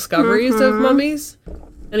real discoveries of mummies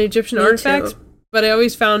and Egyptian artifacts. Too. But I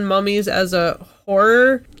always found mummies as a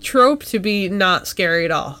horror trope to be not scary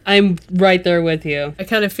at all. I'm right there with you. I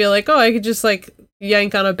kind of feel like, I could just like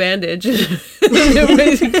yank on a bandage and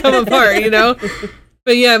it would come apart, you know?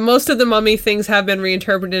 But yeah, most of the mummy things have been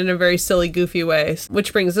reinterpreted in a very silly, goofy way.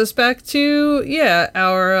 Which brings us back to,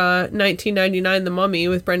 our 1999 The Mummy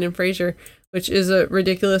with Brendan Fraser, which is a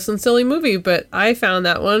ridiculous and silly movie, but I found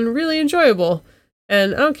that one really enjoyable.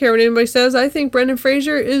 And I don't care what anybody says, I think Brendan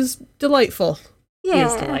Fraser is delightful. Yeah. He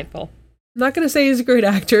is delightful. I'm not going to say he's a great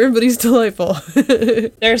actor, but he's delightful.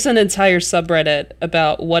 There's an entire subreddit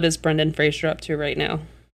about what is Brendan Fraser up to right now.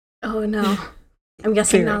 Oh, no. I'm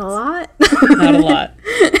guessing not a lot. Not a lot.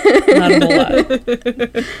 Not a whole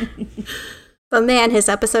lot. But man, his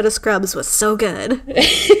episode of Scrubs was so good.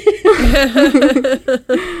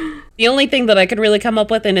 The only thing that I could really come up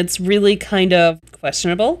with, and it's really kind of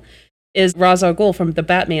questionable, is Ra's al Ghul from the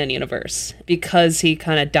Batman universe. Because he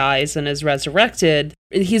kind of dies and is resurrected,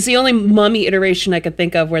 he's the only mummy iteration I could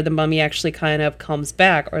think of where the mummy actually kind of comes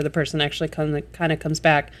back, or the person actually kind of comes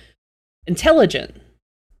back intelligent.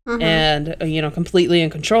 And, completely in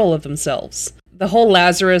control of themselves. The whole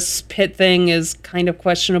Lazarus pit thing is kind of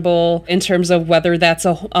questionable in terms of whether that's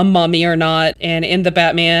a mummy or not. And in the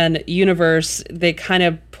Batman universe, they kind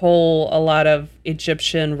of pull a lot of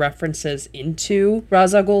Egyptian references into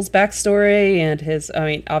Ra's al Ghul's backstory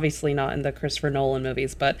and obviously not in the Christopher Nolan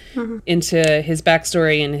movies, but into his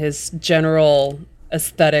backstory and his general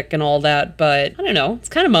aesthetic and all that. But I don't know, it's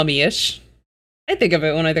kind of mummy-ish. I think of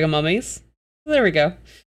it when I think of mummies. There we go.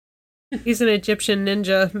 He's an Egyptian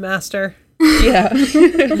ninja master. Yeah.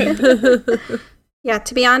 Yeah,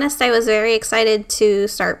 to be honest, I was very excited to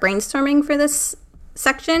start brainstorming for this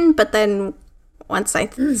section, but then once I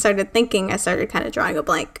started thinking, I started kind of drawing a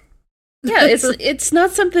blank. Yeah, it's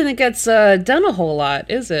not something that gets done a whole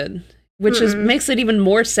lot, is it? Which makes it even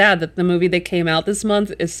more sad that the movie that came out this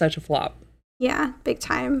month is such a flop. Yeah, big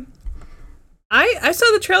time. I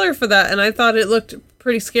saw the trailer for that, and I thought it looked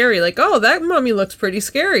pretty scary. Like, that mummy looks pretty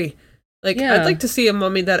scary. Like, yeah. I'd like to see a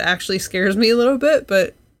mummy that actually scares me a little bit,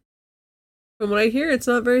 but from what I hear, it's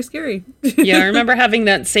not very scary. Yeah, I remember having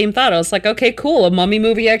that same thought. I was like, okay, cool, a mummy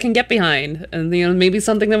movie I can get behind. And, maybe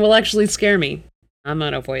something that will actually scare me. I'm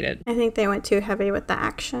gonna avoid it. I think they went too heavy with the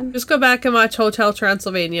action. Just go back and watch Hotel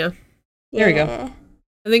Transylvania. Yeah. There we go.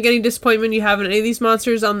 I think any disappointment you have in any of these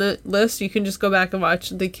monsters on the list, you can just go back and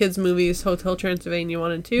watch the kids' movies, Hotel Transylvania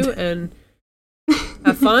 1 and 2, and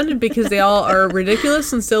have fun, because they all are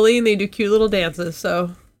ridiculous and silly, and they do cute little dances,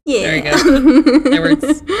 so... Yeah. There you go. That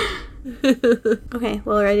works. Okay,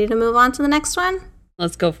 well, ready to move on to the next one?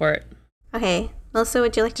 Let's go for it. Okay. Melissa,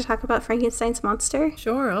 would you like to talk about Frankenstein's monster?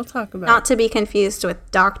 Sure, I'll talk about Not to be confused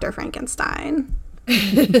with Dr. Frankenstein.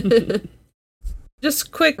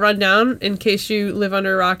 Just quick rundown, in case you live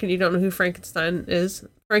under a rock and you don't know who Frankenstein is.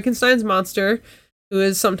 Frankenstein's monster, who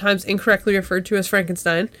is sometimes incorrectly referred to as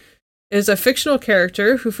Frankenstein, is a fictional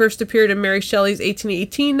character who first appeared in Mary Shelley's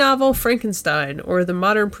 1818 novel Frankenstein, or The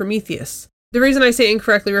Modern Prometheus. The reason I say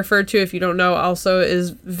incorrectly referred to, if you don't know also, is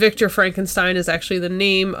Victor Frankenstein is actually the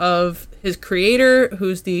name of his creator,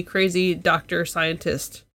 who's the crazy doctor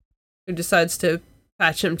scientist who decides to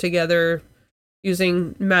patch him together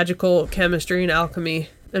using magical chemistry and alchemy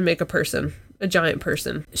and make a giant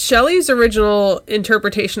person. Shelley's original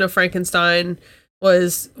interpretation of Frankenstein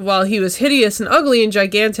was, while he was hideous and ugly and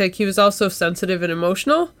gigantic, he was also sensitive and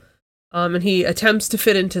emotional. And he attempts to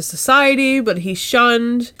fit into society, but he's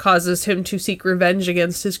shunned, causes him to seek revenge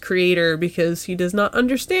against his creator because he does not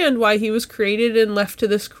understand why he was created and left to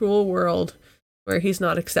this cruel world. where he's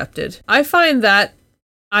not accepted. I find that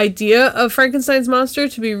idea of Frankenstein's monster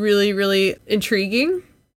to be really, really intriguing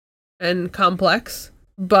and complex.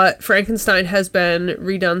 But Frankenstein has been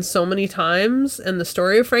redone so many times, and the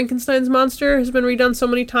story of Frankenstein's monster has been redone so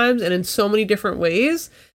many times and in so many different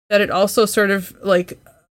ways that it also sort of like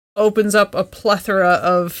opens up a plethora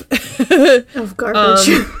of garbage.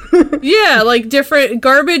 Yeah, like different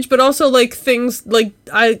garbage, but also like things like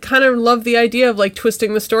I kind of love the idea of like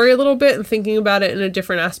twisting the story a little bit and thinking about it in a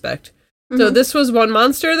different aspect. Mm-hmm. So this was one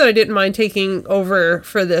monster that I didn't mind taking over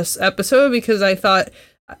for this episode because I thought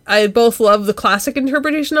I both love the classic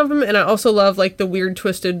interpretation of him and I also love like the weird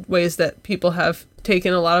twisted ways that people have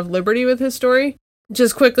taken a lot of liberty with his story.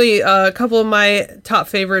 Just quickly, a couple of my top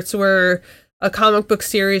favorites were a comic book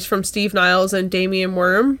series from Steve Niles and Damian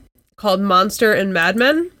Worm called Monster and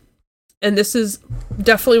Madmen. And this is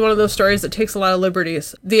definitely one of those stories that takes a lot of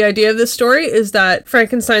liberties. The idea of this story is that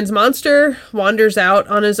Frankenstein's monster wanders out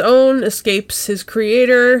on his own, escapes his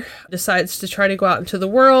creator, decides to try to go out into the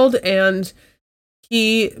world, and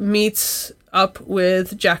he meets up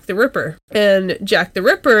with Jack the Ripper. And Jack the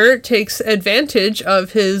Ripper takes advantage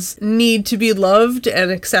of his need to be loved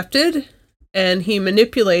and accepted, and he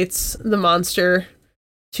manipulates the monster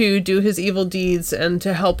to do his evil deeds and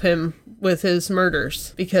to help him with his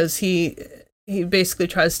murders, because he basically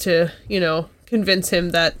tries to, convince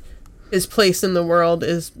him that his place in the world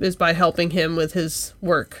is by helping him with his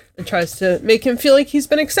work, and tries to make him feel like he's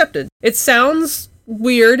been accepted. It sounds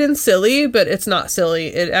weird and silly, but it's not silly.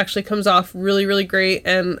 It actually comes off really, really great,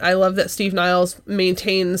 and I love that Steve Niles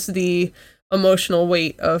maintains the emotional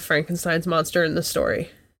weight of Frankenstein's monster in the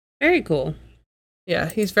story. Very cool. Yeah,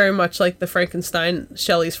 he's very much like the Frankenstein,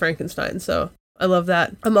 Shelley's Frankenstein, so I love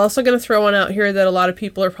that. I'm also going to throw one out here that a lot of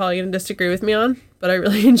people are probably going to disagree with me on, but I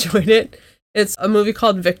really enjoyed it. It's a movie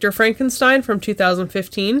called Victor Frankenstein from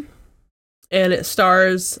 2015, and it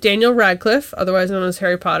stars Daniel Radcliffe, otherwise known as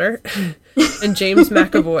Harry Potter, and James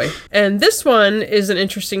McAvoy. And this one is an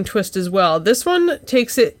interesting twist as well. This one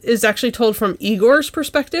is actually told from Igor's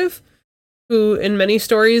perspective, who in many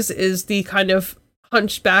stories is the kind of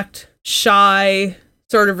hunchbacked, shy,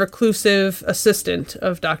 sort of reclusive assistant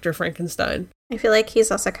of Dr. Frankenstein. I feel like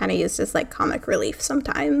he's also kind of used as like comic relief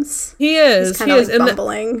sometimes. He is. He's kind of like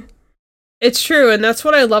bumbling. It's true, and that's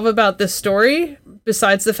what I love about this story,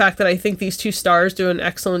 besides the fact that I think these two stars do an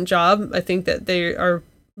excellent job. I think that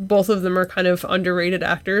both of them are kind of underrated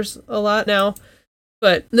actors a lot now.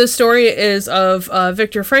 But the story is of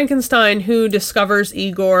Victor Frankenstein, who discovers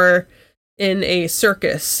Igor in a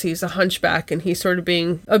circus. He's a hunchback and he's sort of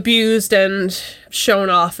being abused and shown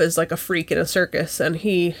off as like a freak in a circus, and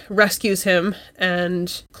he rescues him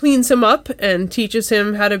and cleans him up and teaches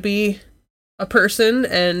him how to be a person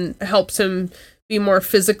and helps him be more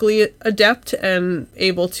physically adept and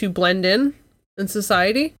able to blend in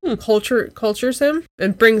society. Cultures him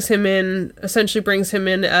and brings him in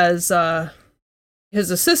as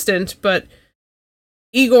his assistant. But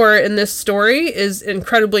Igor in this story is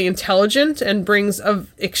incredibly intelligent and brings an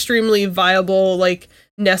extremely viable, like,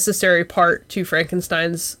 necessary part to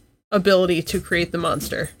Frankenstein's ability to create the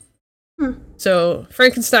monster. So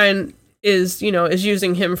Frankenstein is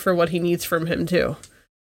using him for what he needs from him too.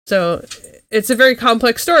 So it's a very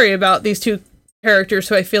complex story about these two characters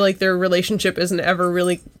who I feel like their relationship isn't ever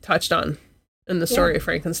really touched on in the story of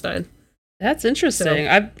Frankenstein. That's interesting.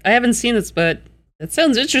 I haven't seen this, but it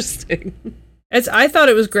sounds interesting. I thought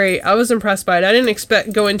it was great. I was impressed by it. I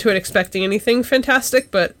didn't go into it expecting anything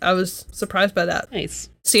fantastic, but I was surprised by that. Nice.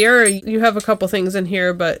 Sierra, you have a couple things in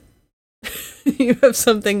here, but you have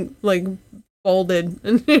something like bolded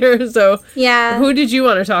in here. So yeah, who did you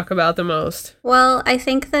want to talk about the most? Well, I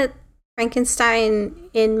think that Frankenstein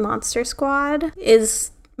in Monster Squad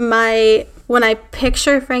is when I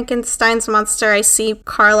picture Frankenstein's monster, I see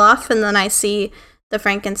Karloff, and then I see the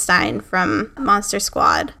Frankenstein from Monster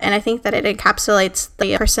Squad. And I think that it encapsulates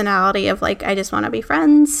the personality of, like, I just want to be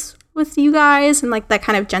friends with you guys, and, like, that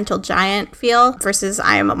kind of gentle giant feel versus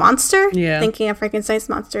I am a monster. Yeah. Thinking of Frankenstein's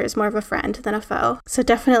monster as more of a friend than a foe. So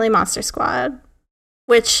definitely Monster Squad,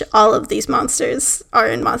 which all of these monsters are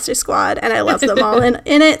in Monster Squad, and I love them all in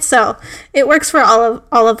it, so it works for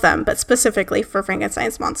all of them, but specifically for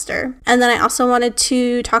Frankenstein's monster. And then I also wanted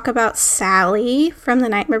to talk about Sally from The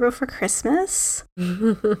Nightmare Before Christmas.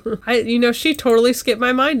 She totally skipped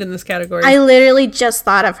my mind in this category. I literally just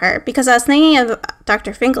thought of her because I was thinking of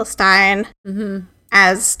Dr. Finkelstein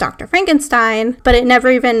as Dr. Frankenstein, but it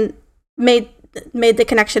never even made the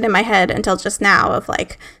connection in my head until just now of,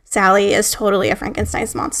 like, Sally is totally a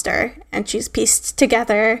Frankenstein's monster, and she's pieced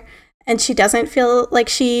together and she doesn't feel like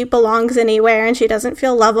she belongs anywhere, and she doesn't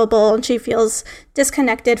feel lovable, and she feels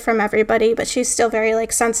disconnected from everybody, but she's still very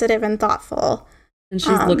like sensitive and thoughtful. And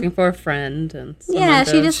she's looking for a friend, and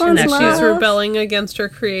she just wants love. She's rebelling against her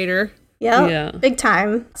creator. Yep, yeah, big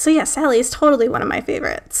time. So yeah, Sally is totally one of my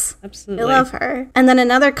favorites. Absolutely, I love her. And then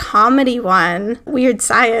another comedy one, Weird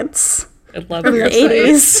Science. I love from the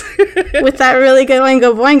 80s with that really good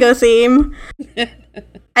Oingo Boingo theme.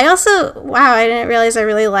 I didn't realize I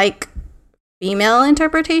really like female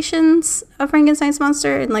interpretations of Frankenstein's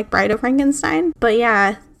monster and like Bride of Frankenstein. But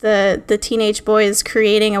yeah, the teenage boys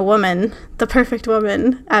creating a woman, the perfect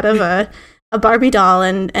woman, out of a Barbie doll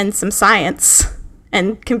and some science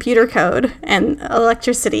and computer code and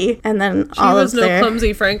electricity, and then she was no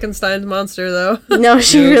clumsy Frankenstein's monster, though. No,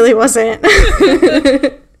 she really wasn't.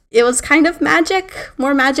 It was kind of magic,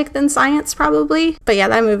 more magic than science, probably. But yeah,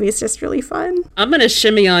 that movie is just really fun. I'm going to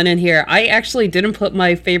shimmy on in here. I actually didn't put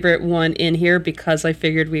my favorite one in here because I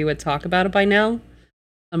figured we would talk about it by now.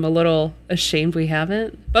 I'm a little ashamed we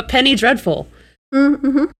haven't. But Penny Dreadful.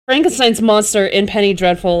 Mm-hmm. Frankenstein's monster in Penny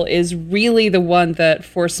Dreadful is really the one that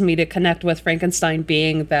forced me to connect with Frankenstein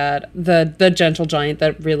being that the gentle giant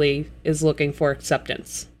that really is looking for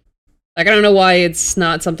acceptance. Like, I don't know why it's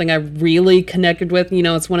not something I really connected with. You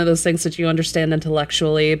know, it's one of those things that you understand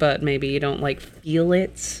intellectually, but maybe you don't, like, feel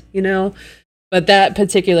it, you know? But that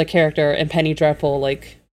particular character in Penny Dreadful,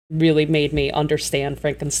 like, really made me understand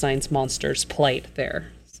Frankenstein's monster's plight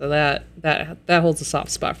there. So that holds a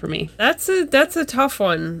soft spot for me. That's a tough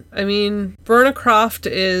one. I mean, Verna Croft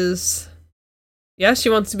is... Yeah, she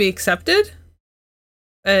wants to be accepted.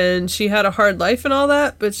 And she had a hard life and all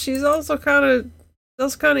that, but she's also kind of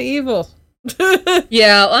evil.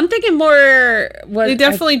 Yeah, I'm thinking more... They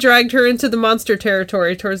definitely dragged her into the monster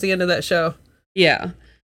territory towards the end of that show. Yeah.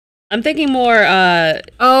 I'm thinking more...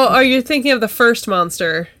 are you thinking of the first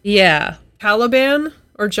monster? Yeah. Caliban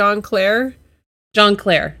or John Clare? John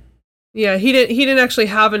Clare. Yeah, he didn't actually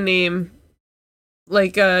have a name.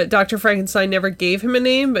 Like, Dr. Frankenstein never gave him a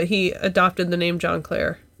name, but he adopted the name John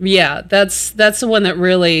Clare. Yeah, that's the one that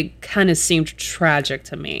really kind of seemed tragic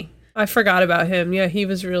to me. I forgot about him. Yeah, he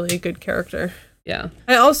was really a good character. Yeah.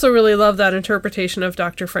 I also really love that interpretation of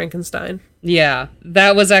Dr. Frankenstein. Yeah,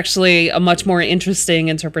 that was actually a much more interesting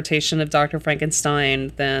interpretation of Dr.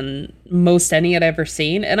 Frankenstein than most any I'd ever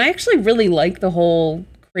seen. And I actually really like the whole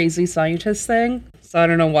crazy scientist thing. So I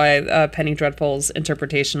don't know why Penny Dreadful's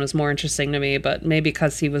interpretation was more interesting to me, but maybe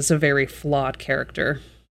because he was a very flawed character.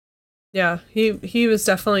 Yeah, he was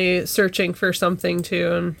definitely searching for something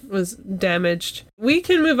too and was damaged. We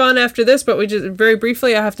can move on after this, but we just very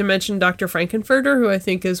briefly I have to mention Dr. Frankenfurter, who I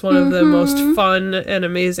think is one of the most fun and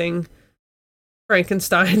amazing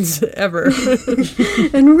Frankensteins ever.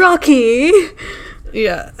 And Rocky.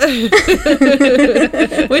 Yeah.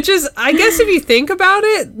 Which is, I guess if you think about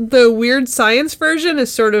it, the Weird Science version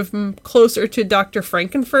is sort of closer to Dr.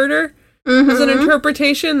 Frankenfurter as an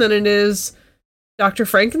interpretation than it is Dr.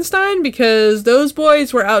 Frankenstein, because those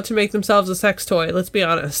boys were out to make themselves a sex toy, let's be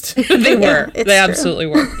honest. They were. Yeah, they absolutely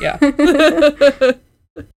were, yeah.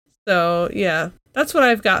 So, yeah. That's what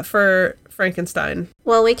I've got for Frankenstein.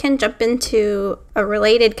 Well, we can jump into a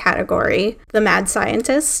related category, the Mad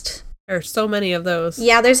Scientist. There are so many of those.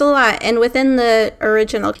 Yeah, there's a lot. And within the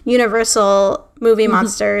original Universal movie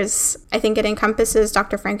monsters, I think it encompasses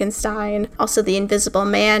Dr. Frankenstein, also the Invisible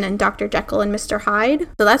Man, and Dr. Jekyll and Mr. Hyde.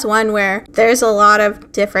 So that's one where there's a lot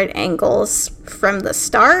of different angles from the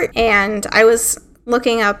start. And I was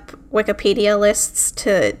looking up Wikipedia lists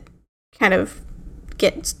to kind of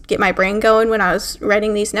get my brain going when I was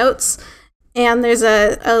writing these notes. And there's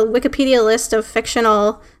a Wikipedia list of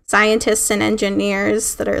fictional scientists and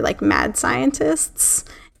engineers that are like mad scientists,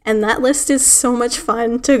 and that list is so much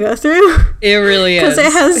fun to go through. It really is,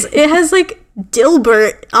 because it has like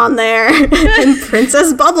Dilbert on there and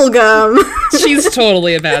Princess Bubblegum. She's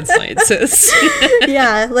totally a mad scientist.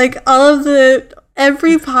 Yeah, like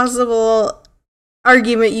every possible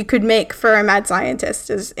argument you could make for a mad scientist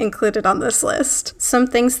is included on this list. Some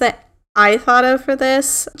things that I thought of for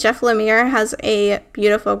this, Jeff Lemire has a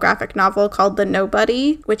beautiful graphic novel called The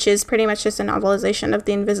Nobody, which is pretty much just a novelization of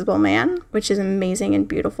The Invisible Man, which is amazing and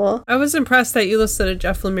beautiful. I was impressed that you listed a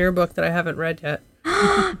Jeff Lemire book that I haven't read yet.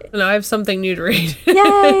 And I have something new to read.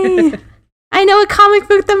 Yay! I know a comic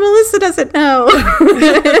book that Melissa doesn't know.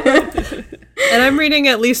 And I'm reading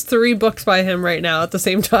at least 3 books by him right now at the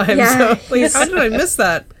same time. Yeah, so, like, how did I miss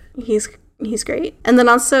that? He's great. And then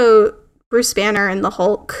also Bruce Banner and the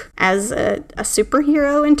Hulk as a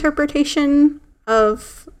superhero interpretation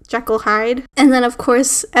of Jekyll Hyde. And then, of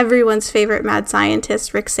course, everyone's favorite mad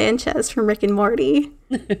scientist, Rick Sanchez from Rick and Morty.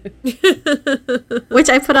 Which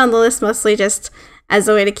I put on the list mostly just as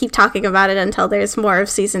a way to keep talking about it until there's more of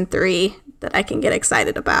season 3 that I can get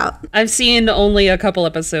excited about. I've seen only a couple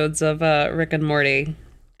episodes of Rick and Morty.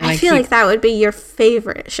 I feel like that would be your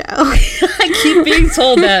favorite show. I keep being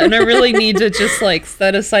told that, and I really need to just like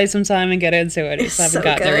set aside some time and get into it. I just haven't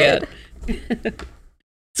gotten there yet.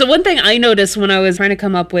 So one thing I noticed when I was trying to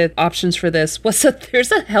come up with options for this was that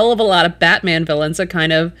there's a hell of a lot of Batman villains that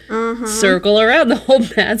kind of circle around the whole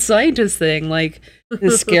mad scientist thing. Like the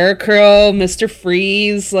Scarecrow, Mr.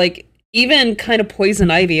 Freeze, like even kind of Poison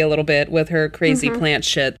Ivy a little bit with her crazy plant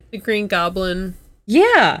shit. The Green Goblin.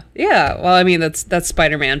 Yeah. Well, I mean, that's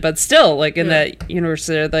Spider-Man, but still, like in that universe,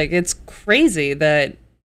 like it's crazy that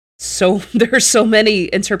there are so many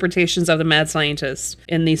interpretations of the mad scientist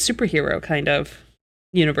in these superhero kind of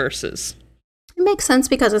universes. It makes sense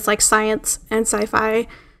because it's like science and sci-fi,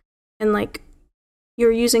 and like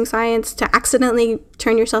you're using science to accidentally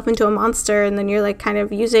turn yourself into a monster, and then you're like kind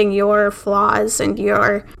of using your flaws and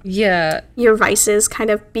your vices kind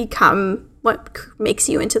of become what makes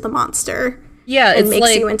you into the monster. Yeah, and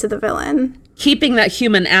makes you into the villain. Keeping that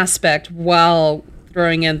human aspect while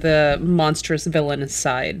throwing in the monstrous villain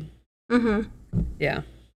side. Yeah,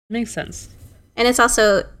 makes sense. And it's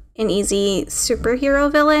also an easy superhero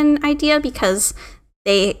villain idea because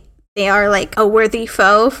they are like a worthy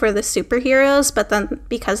foe for the superheroes, but then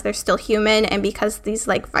because they're still human and because these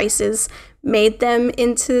like vices made them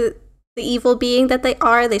into the evil being that they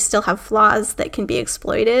are, they still have flaws that can be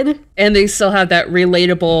exploited. And they still have that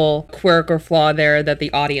relatable quirk or flaw there that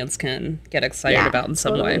the audience can get excited about in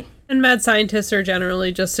some way. And mad scientists are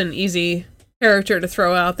generally just an easy character to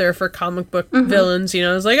throw out there for comic book villains. You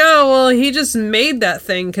know, it's like, oh, well, he just made that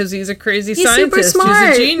thing because he's a crazy scientist. He's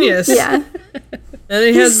a genius. Yeah. And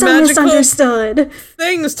he has so magical misunderstood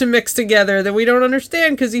things to mix together that we don't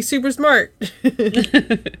understand because he's super smart.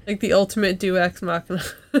 Like the ultimate Deus Ex Machina.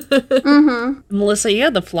 Melissa, you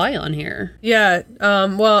had the Fly on here. Yeah.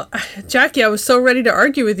 Well, Jackie, I was so ready to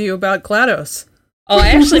argue with you about GLaDOS. Oh, I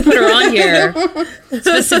actually put her on here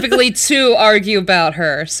specifically to argue about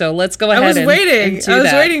her. So let's go ahead. I was waiting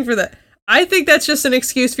for that. I think that's just an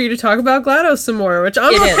excuse for you to talk about GLaDOS some more, which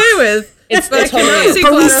I'm okay with. It's but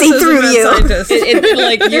we see through you.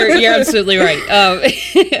 Like you're absolutely right.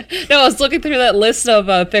 No, I was looking through that list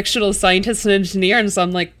of fictional scientists and engineers, and so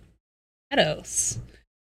I'm like, GLaDOS.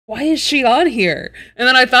 Why is she on here? And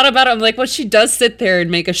then I thought about it. I'm like, well, she does sit there and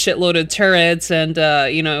make a shitload of turrets and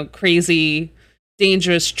crazy,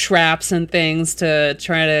 dangerous traps and things to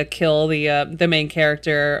try to kill the main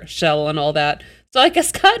character, Shell, and all that. So I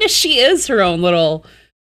guess kind of she is her own little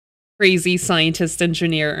crazy scientist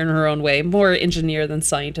engineer in her own way. More engineer than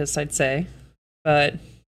scientist, I'd say. But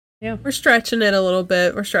yeah, we're stretching it a little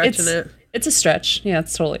bit. It's a stretch. Yeah,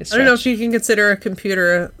 it's totally a stretch. I don't know if you can consider a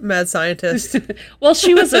computer a mad scientist. Well,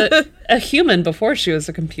 she was a human before she was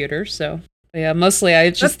a computer, so but yeah, mostly I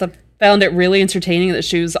just found it really entertaining that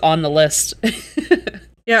she was on the list.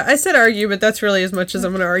 Yeah, I said argue, but that's really as much as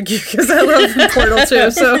I'm going to argue because I love Portal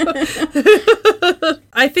too. So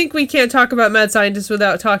I think we can't talk about Mad Scientist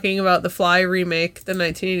without talking about the Fly remake, the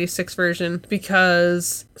 1986 version,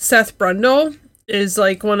 because Seth Brundle is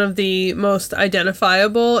like one of the most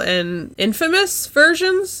identifiable and infamous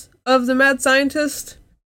versions of the Mad Scientist.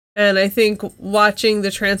 And I think watching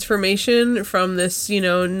the transformation from this,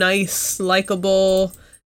 nice, likable,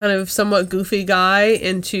 kind of somewhat goofy guy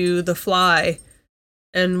into the Fly,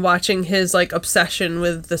 and watching his like obsession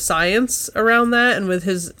with the science around that and with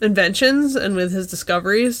his inventions and with his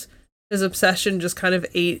discoveries, his obsession just kind of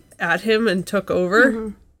ate at him and took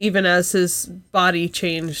over, even as his body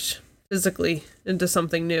changed physically into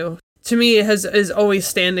something new. To me, it is always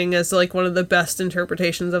standing as like one of the best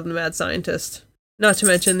interpretations of the Mad Scientist. Not to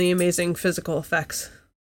mention the amazing physical effects.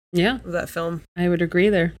 Yeah, of that film. I would agree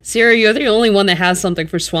there. Sierra, you're the only one that has something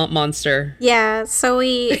for Swamp Monster. Yeah, so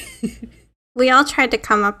we all tried to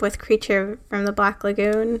come up with Creature from the Black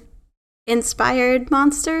Lagoon inspired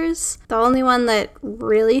monsters. The only one that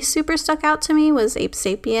really super stuck out to me was Ape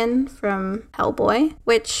Sapien from Hellboy,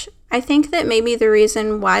 which I think that maybe the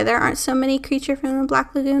reason why there aren't so many Creature from the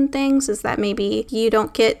Black Lagoon things is that maybe you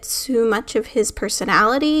don't get too much of his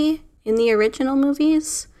personality in the original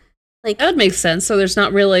movies. Like that would make sense. So there's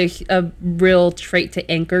not really a real trait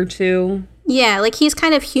to anchor to. Yeah, like he's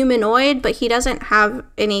kind of humanoid, but he doesn't have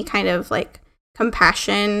any kind of like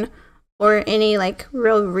compassion or any like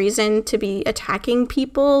real reason to be attacking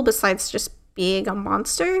people besides just being a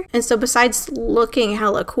monster. And so besides looking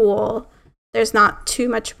hella cool, there's not too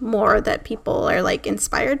much more that people are like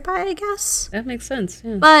inspired by, I guess. That makes sense.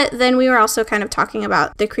 Yeah. But then we were also kind of talking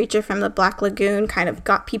about the Creature from the Black Lagoon kind of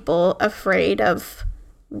got people afraid of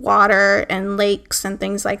water and lakes and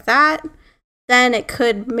things like that, then it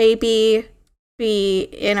could maybe be,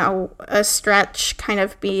 a stretch, kind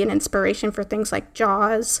of be an inspiration for things like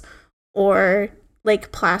Jaws or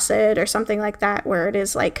Lake Placid or something like that, where it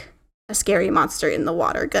is like a scary monster in the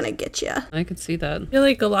water gonna get you. I could see that. I feel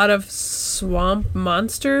like a lot of swamp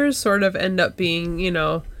monsters sort of end up being,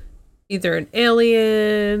 either an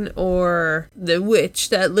alien or the witch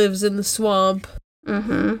that lives in the swamp.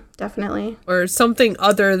 Definitely. Or something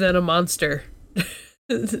other than a monster.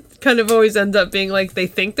 It kind of always ends up being like they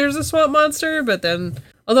think there's a swamp monster, but then...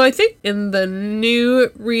 Although I think in the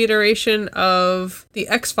new reiteration of The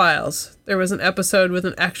X-Files, there was an episode with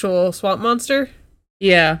an actual swamp monster.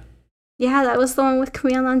 Yeah. Yeah, that was the one with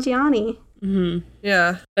Kumail Nanjiani. Mm-hmm.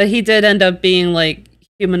 Yeah. But he did end up being, like,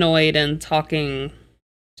 humanoid and talking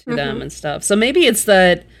to them and stuff. So maybe it's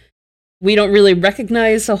that we don't really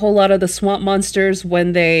recognize a whole lot of the swamp monsters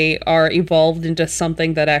when they are evolved into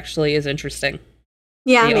something that actually is interesting.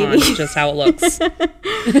 Yeah, maybe. Just how it looks.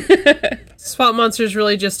 Swamp monster's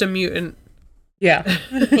really just a mutant. Yeah.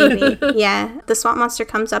 Maybe. Yeah. The swamp monster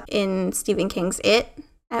comes up in Stephen King's It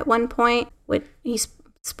at one point.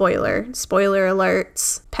 Spoiler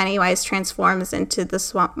alerts. Pennywise transforms into the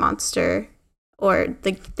swamp monster, or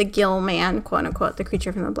the gill man, quote unquote, the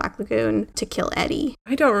creature from the Black Lagoon, to kill Eddie.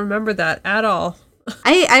 I don't remember that at all.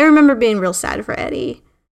 I remember being real sad for Eddie.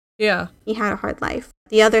 Yeah. He had a hard life.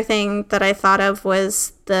 The other thing that I thought of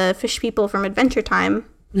was the fish people from Adventure Time.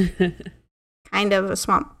 Kind of a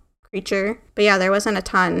swamp creature. But yeah, there wasn't a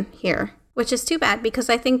ton here, which is too bad because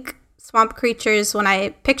I think swamp creatures, when I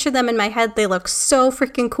picture them in my head, they look so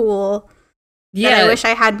freaking cool. Yeah. I wish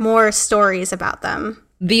I had more stories about them.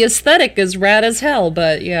 The aesthetic is rad as hell,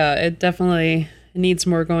 but yeah, it definitely needs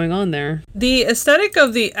more going on there. The aesthetic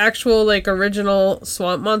of the actual, like, original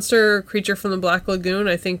swamp monster creature from the Black Lagoon,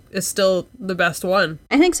 I think, is still the best one.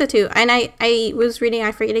 I think so, too. And I was reading,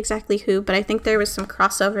 I forget exactly who, but I think there was some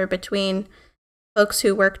crossover between folks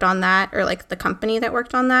who worked on that, or, like, the company that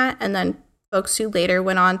worked on that, and then folks who later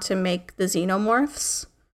went on to make the Xenomorphs.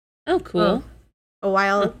 Oh, cool. A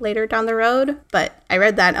while later down the road. But I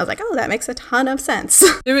read that and I was like, oh, that makes a ton of sense.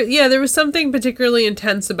 There was something particularly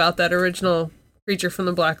intense about that original creature from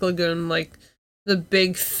the Black Lagoon, like the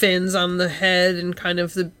big fins on the head and kind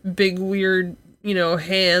of the big weird,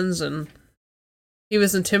 hands, and he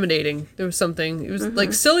was intimidating. There was something, it was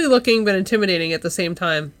like silly looking but intimidating at the same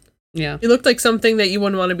time. Yeah. He looked like something that you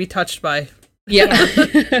wouldn't want to be touched by. Yeah.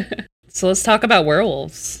 So let's talk about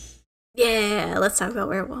werewolves. Yeah, let's talk about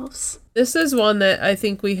werewolves. This is one that I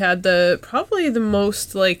think we had probably the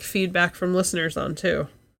most like feedback from listeners on too.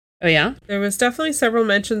 Oh yeah? There was definitely several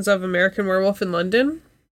mentions of American Werewolf in London.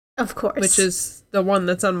 Of course. Which is the one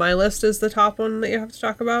that's on my list is the top one that you have to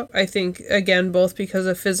talk about. I think, again, both because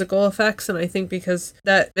of physical effects, and I think because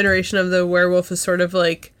that iteration of the werewolf is sort of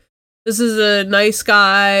like, this is a nice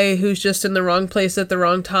guy who's just in the wrong place at the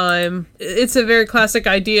wrong time. It's a very classic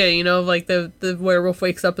idea, of like the werewolf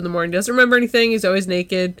wakes up in the morning, doesn't remember anything, he's always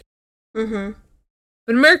naked. Mm-hmm.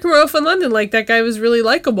 But American Werewolf in London, like, that guy was really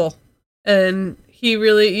likable. And he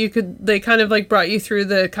really, they kind of like brought you through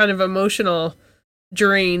the kind of emotional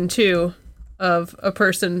drain too of a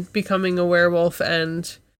person becoming a werewolf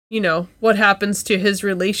and, what happens to his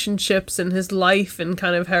relationships and his life and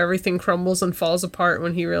kind of how everything crumbles and falls apart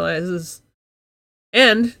when he realizes.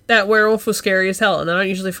 And that werewolf was scary as hell, and I don't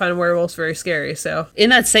usually find werewolves very scary, so. In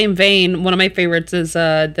that same vein, one of my favorites is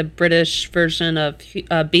the British version of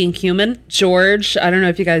Being Human. George, I don't know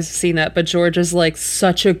if you guys have seen that, but George is like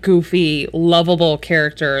such a goofy, lovable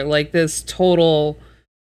character, like this total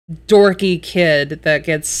dorky kid that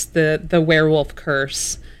gets the werewolf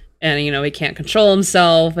curse. And, he can't control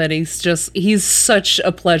himself, and he's such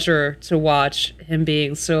a pleasure to watch him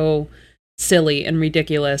being so silly and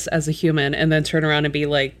ridiculous as a human, and then turn around and be,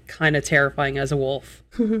 like, kind of terrifying as a wolf.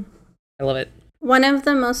 I love it. One of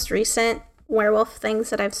the most recent werewolf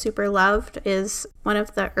things that I've super loved is one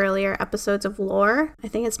of the earlier episodes of Lore. I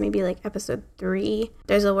think it's maybe, like, episode 3.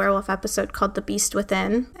 There's a werewolf episode called The Beast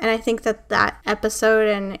Within, and I think that episode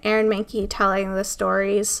and Aaron Mahnke telling the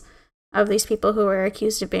stories of these people who were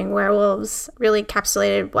accused of being werewolves really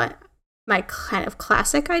encapsulated what my kind of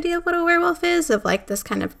classic idea of what a werewolf is, of like this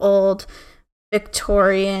kind of old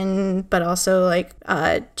Victorian, but also like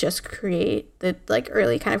just create the like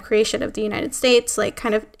early kind of creation of the United States, like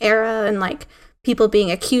kind of era, and like people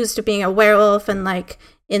being accused of being a werewolf and like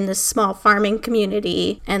in this small farming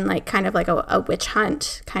community, and like kind of like a witch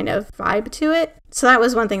hunt kind of vibe to it. So that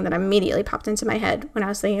was one thing that immediately popped into my head when I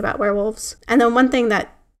was thinking about werewolves. And then one thing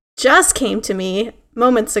that just came to me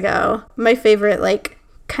moments ago, my favorite like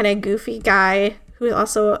kind of goofy guy who's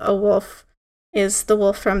also a wolf is the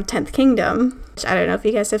wolf from 10th Kingdom. Which I don't know if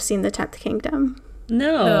you guys have seen the 10th Kingdom.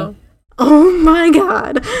 No. Oh my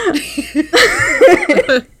god.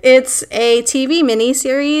 It's a TV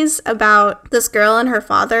miniseries about this girl and her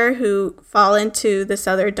father who fall into this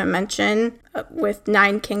other dimension with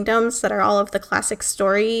 9 kingdoms that are all of the classic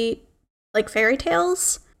story, like fairy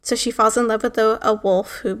tales. So she falls in love with a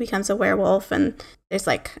wolf who becomes a werewolf, and there's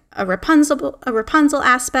like a Rapunzel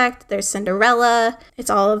aspect, there's Cinderella. It's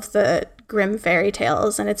all of the Grimm fairy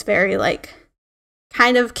tales, and it's very like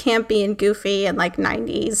kind of campy and goofy and like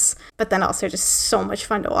 90s, but then also just so much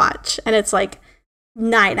fun to watch. And it's like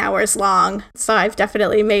 9 hours long. So I've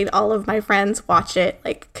definitely made all of my friends watch it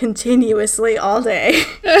like continuously all day.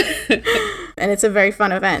 And it's a very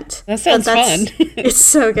fun event. That sounds fun. It's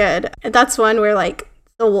so good. And that's one where like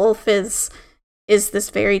the wolf is this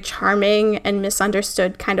very charming and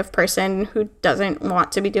misunderstood kind of person who doesn't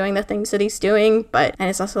want to be doing the things that he's doing, and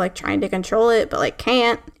is also like trying to control it, but like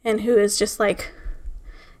can't, and who is just like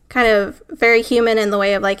kind of very human in the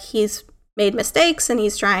way of like he's made mistakes and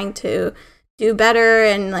he's trying to do better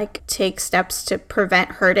and like take steps to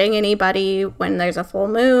prevent hurting anybody when there's a full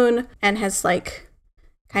moon, and has like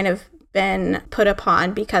kind of been put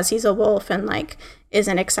upon because he's a wolf and like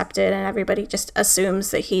isn't accepted, and everybody just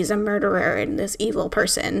assumes that he's a murderer and this evil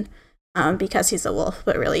person because he's a wolf,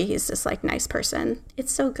 but really he's this like nice person.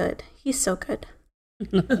 It's so good. He's so good.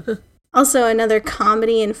 Also, another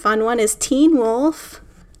comedy and fun one is Teen Wolf.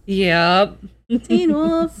 Yep. Teen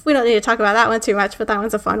Wolf. We don't need to talk about that one too much, but that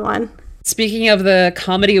one's a fun one. Speaking of the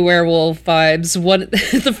comedy werewolf vibes,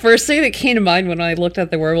 the first thing that came to mind when I looked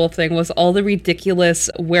at the werewolf thing was all the ridiculous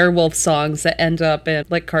werewolf songs that end up in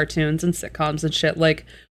like cartoons and sitcoms and shit, like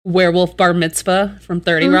Werewolf Bar Mitzvah from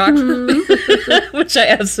 30 Rock, which I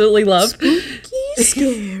absolutely love. Spooky,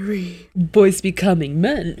 scary. Boys becoming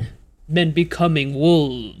men. Men becoming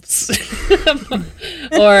wolves.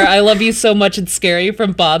 Or I Love You So Much It's Scary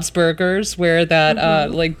from Bob's Burgers, where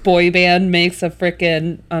that like boy band makes a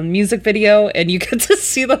freaking music video and you get to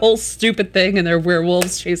see the whole stupid thing and they're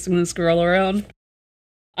werewolves chasing this girl around.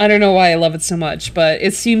 I don't know why I love it so much, but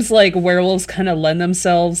it seems like werewolves kind of lend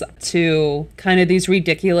themselves to kind of these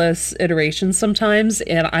ridiculous iterations sometimes,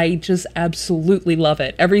 and I just absolutely love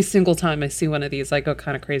it. Every single time I see one of these, I go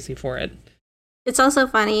kind of crazy for it. It's also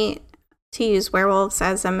funny to use werewolves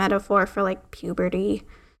as a metaphor for like puberty.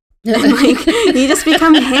 And like you just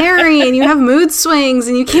become hairy and you have mood swings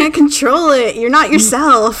and you can't control it. You're not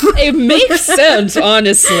yourself. It makes sense,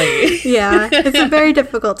 honestly. Yeah, it's a very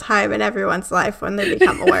difficult time in everyone's life when they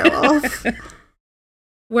become a werewolf.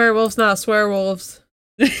 Werewolves, not swearwolves.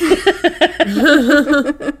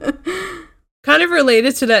 Kind of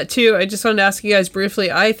related to that too, I just wanted to ask you guys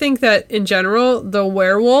briefly. I think that in general, the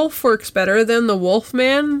werewolf works better than the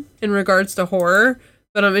wolfman in regards to horror,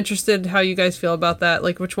 but I'm interested how you guys feel about that.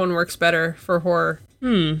 Like, which one works better for horror?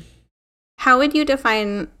 How would you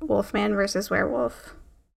define wolfman versus werewolf?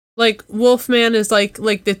 Like, wolfman is like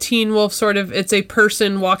the teen wolf sort of, it's a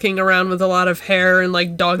person walking around with a lot of hair and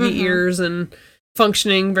like doggy ears and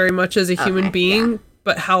functioning very much as a human being,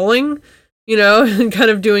 but howling. You know, and kind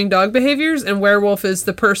of doing dog behaviors, and werewolf is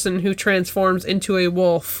the person who transforms into a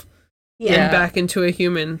wolf and back into a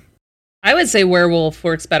human. I would say werewolf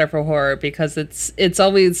works better for horror because it's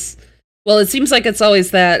always, well, it seems like it's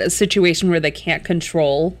always that situation where they can't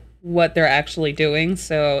control what they're actually doing,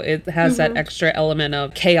 so it has that extra element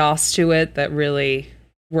of chaos to it that really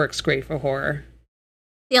works great for horror.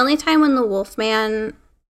 The only time when the wolfman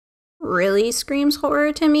really screams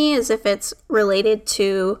horror to me is if it's related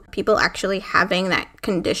to people actually having that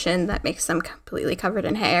condition that makes them completely covered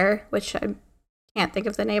in hair, which I can't think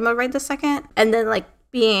of the name of right this second, and then like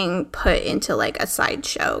being put into like a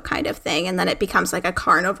sideshow kind of thing, and then it becomes like a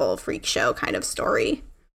carnival freak show kind of story.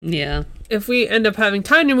 Yeah. If we end up having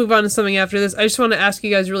time to move on to something after this, I just want to ask you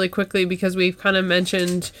guys really quickly, because we've kind of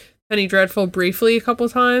mentioned Penny Dreadful briefly a couple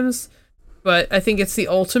times, but I think it's the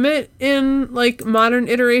ultimate in like modern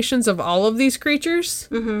iterations of all of these creatures,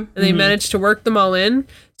 and they managed to work them all in.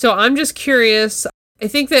 So I'm just curious. I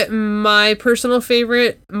think that my personal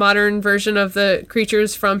favorite modern version of the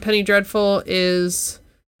creatures from Penny Dreadful is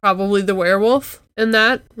probably the werewolf in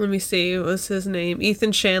that. Let me see, what was his name?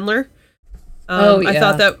 Ethan Chandler. I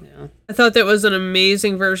thought that was an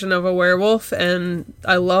amazing version of a werewolf, and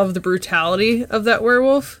I love the brutality of that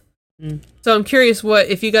werewolf. So I'm curious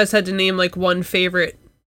if you guys had to name like one favorite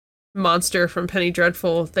monster from Penny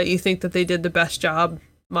Dreadful that you think that they did the best job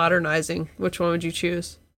modernizing, which one would you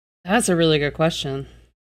choose? That's a really good question.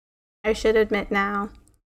 I should admit now,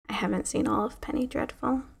 I haven't seen all of Penny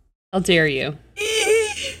Dreadful. How dare you?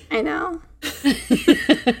 I know.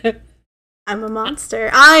 I'm a monster.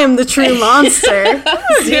 I am the true monster.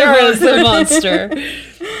 Zero is the monster.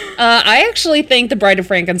 I actually think The Bride of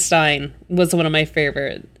Frankenstein was one of my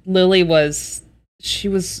favorite. Lily was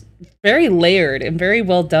very layered and very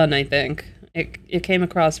well done, I think. It came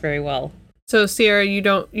across very well. So Sierra,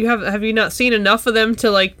 have you not seen enough of them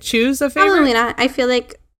to like choose a favorite? Probably not. I feel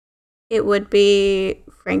like it would be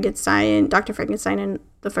Frankenstein, Dr. Frankenstein and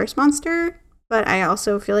the First Monster, but I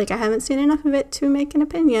also feel like I haven't seen enough of it to make an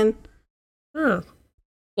opinion. Oh.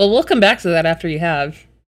 Well, we'll come back to that after you have.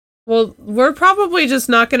 Well, we're probably just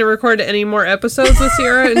not going to record any more episodes with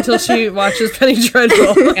Sierra until she watches Penny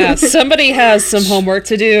Dreadful. Yeah, somebody has some homework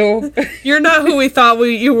to do. You're not who we thought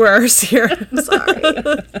you were, Sierra. I'm sorry.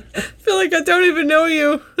 I feel like I don't even know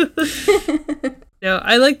you. No,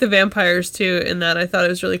 I like the vampires too, in that I thought it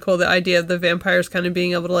was really cool, the idea of the vampires kind of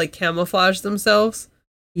being able to like camouflage themselves.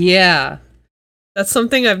 Yeah. That's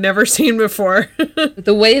something I've never seen before.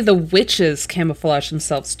 The way the witches camouflage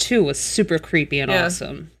themselves too was super creepy and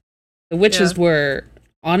awesome. The witches were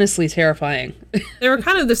honestly terrifying. They were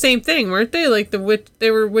kind of the same thing, weren't they? Like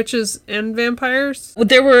they were witches and vampires? Well,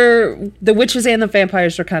 the witches and the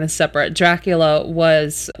vampires were kind of separate. Dracula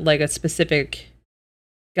was like a specific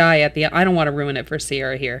guy at the end. I don't want to ruin it for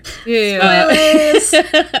Sierra here. Yeah.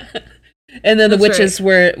 And then the witches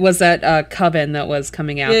was that coven that was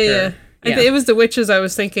coming after. Yeah. It was the witches I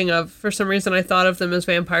was thinking of. For some reason, I thought of them as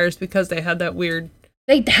vampires because they had that weird...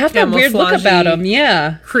 They have that weird look about them,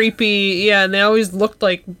 yeah. Creepy, yeah, and they always looked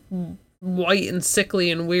like white and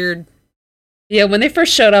sickly and weird. Yeah, when they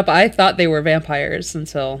first showed up, I thought they were vampires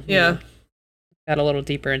until got a little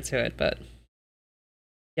deeper into it, but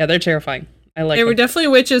yeah, they're terrifying. I like them. They were definitely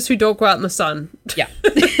witches who don't go out in the sun. Yeah.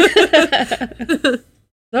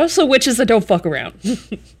 They're also witches that don't fuck around.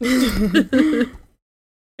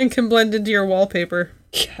 And can blend into your wallpaper.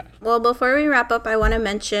 Yeah. Well, before we wrap up, I want to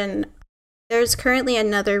mention there's currently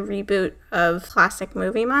another reboot of classic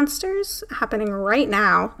movie monsters happening right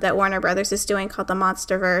now that Warner Brothers is doing called the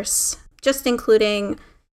Monsterverse, just including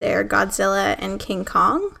their Godzilla and King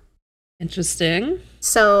Kong. Interesting.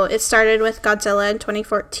 So it started with Godzilla in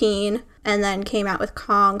 2014 and then came out with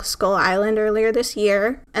Kong Skull Island earlier this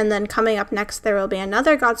year. And then coming up next, there will be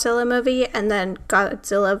another Godzilla movie and then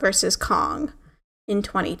Godzilla vs. Kong in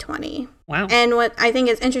 2020. Wow. And what I think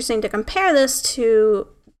is interesting to compare this to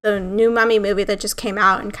the new Mummy movie that just came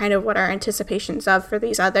out and kind of what our anticipations of for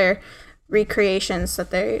these other recreations that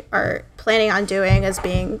they are planning on doing as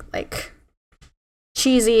being like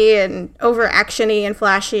cheesy and over actiony and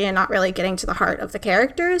flashy and not really getting to the heart of the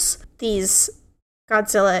characters. These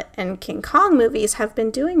Godzilla and King Kong movies have been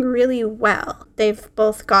doing really well. They've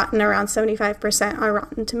both gotten around 75% on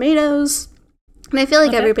Rotten Tomatoes. And I feel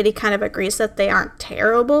like everybody kind of agrees that they aren't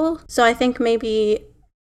terrible. So I think maybe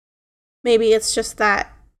it's just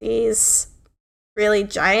that these really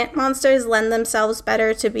giant monsters lend themselves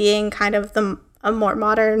better to being kind of a more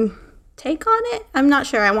modern take on it. I'm not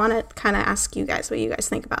sure. I want to kind of ask you guys what you guys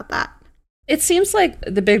think about that. It seems like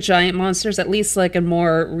the big giant monsters, at least like in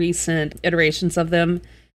more recent iterations of them,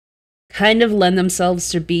 kind of lend themselves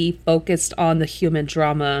to be focused on the human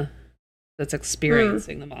drama that's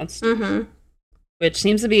experiencing the monster. Mm-hmm. Which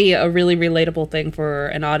seems to be a really relatable thing for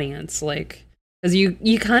an audience, like, because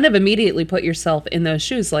you kind of immediately put yourself in those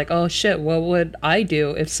shoes, like, oh shit, what would I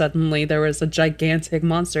do if suddenly there was a gigantic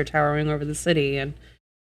monster towering over the city and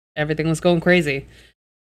everything was going crazy?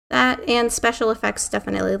 That and special effects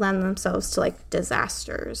definitely lend themselves to, like,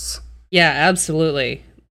 disasters. Yeah, absolutely.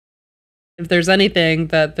 If there's anything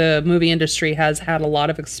that the movie industry has had a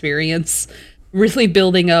lot of experience really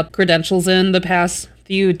building up credentials in the past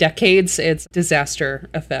few decades, it's disaster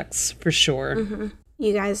effects for sure. Mm-hmm.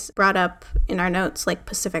 You guys brought up in our notes like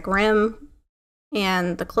Pacific Rim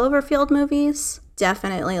and the Cloverfield movies.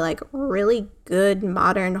 Definitely like really good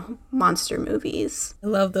modern monster movies. I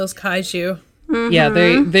love those kaiju. Mm-hmm. Yeah,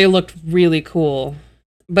 they looked really cool.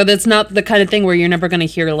 But it's not the kind of thing where you're never going to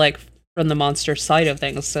hear like from the monster side of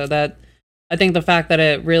things. So that I think the fact that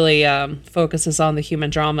it really focuses on the human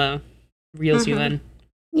drama reels you in.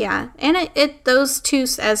 Yeah, and it those two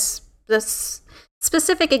as this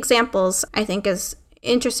specific examples I think is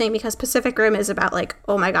interesting because Pacific Rim is about like,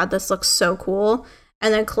 oh my god, this looks so cool,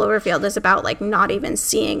 and then Cloverfield is about like not even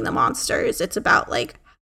seeing the monsters. It's about like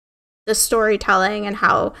the storytelling and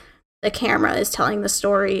how the camera is telling the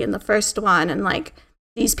story in the first one, and like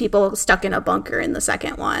these people stuck in a bunker in the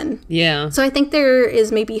second one. Yeah. So I think there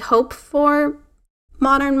is maybe hope for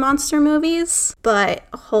modern monster movies, but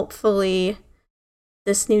hopefully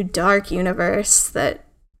this new dark universe that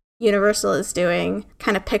Universal is doing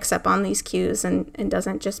kind of picks up on these cues and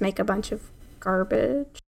doesn't just make a bunch of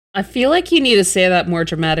garbage. I feel like you need to say that more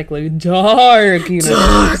dramatically. Dark universe.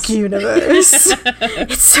 Dark universe.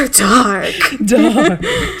 It's so dark. Dark.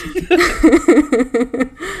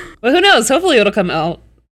 Well, who knows? Hopefully it'll come out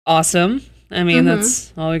awesome. I mean,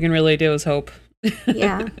 that's all we can really do is hope.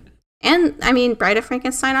 Yeah. And, I mean, Bride of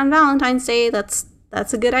Frankenstein on Valentine's Day, that's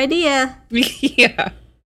a good idea. Yeah.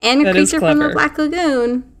 And Creature from the Black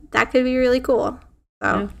Lagoon. That could be really cool.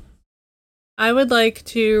 So... Yeah. I would like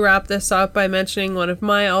to wrap this up by mentioning one of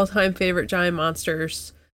my all-time favorite giant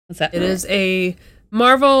monsters. What's that? It is a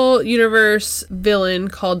Marvel Universe villain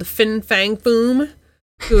called Fin Fang Foom,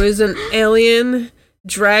 who is an alien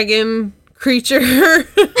dragon creature.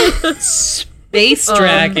 Space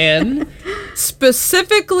dragon.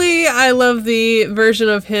 Specifically, I love the version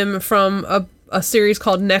of him from a series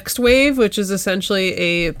called Next Wave, which is essentially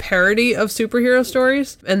a parody of superhero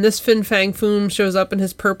stories. And this Fin Fang Foom shows up in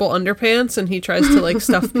his purple underpants and he tries to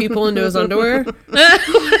stuff people into his underwear.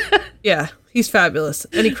 Yeah, he's fabulous.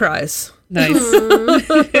 And he cries. Nice.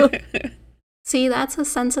 See, that's a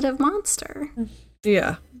sensitive monster.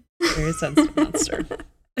 Yeah. Very sensitive monster.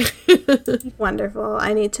 Wonderful.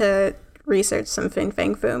 I need to research some Fin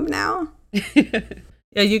Fang Foom now.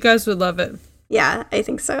 Yeah, you guys would love it. Yeah, I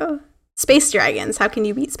think so. Space dragons. How can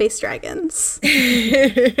you beat space dragons?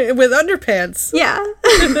 With underpants. Yeah.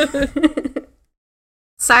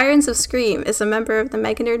 Sirens of Scream is a member of the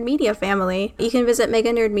Mega Nerd Media family. You can visit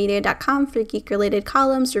meganerdmedia.com for geek-related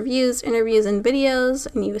columns, reviews, interviews, and videos.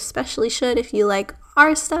 And you especially should if you like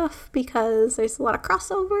our stuff, because there's a lot of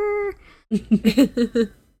crossover.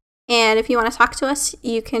 And if you want to talk to us,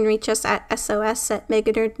 you can reach us at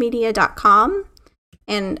sos@meganerdmedia.com.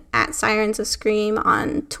 And at Sirens of Scream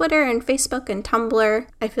on Twitter and Facebook and Tumblr.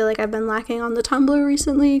 I feel like I've been lacking on the Tumblr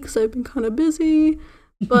recently because I've been kind of busy,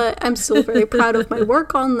 but I'm still very proud of my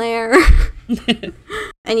work on there.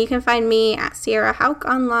 And you can find me at Sierra Hauk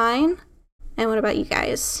online. And what about you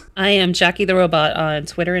guys? I am Jackie the Robot on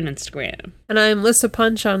Twitter and Instagram. And I'm Lissa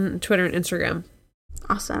Punch on Twitter and Instagram.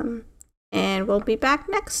 Awesome. And we'll be back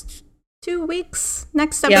next 2 weeks,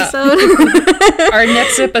 next episode. Our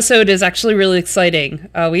next episode is actually really exciting.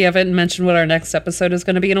 We haven't mentioned what our next episode is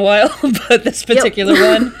going to be in a while, but this particular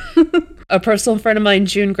one, a personal friend of mine,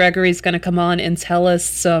 June Gregory, is going to come on and tell us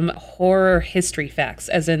some horror history facts,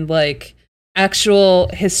 as in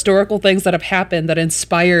actual historical things that have happened that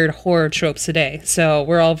inspired horror tropes today. So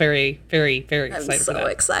we're all very, very, very excited for that. I'm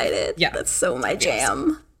so excited. Yeah. That's so my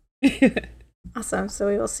jam. Awesome. So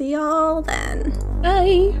we will see y'all then.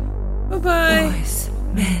 Bye. Bye-bye. Boys,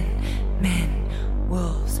 men,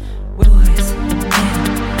 wolves, boys,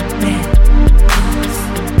 men, wolves,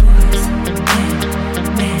 boys,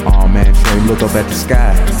 men. Oh man, Trey, look up at the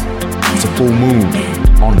sky. It's a full moon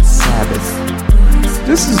on the Sabbath.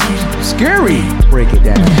 This is scary. Break it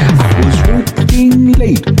down. I was working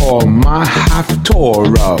late on my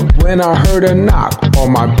Haftorah when I heard a knock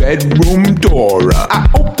on my bedroom door. I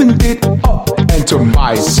opened it up, and to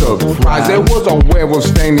my surprise, there was a werewolf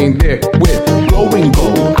standing there with glowing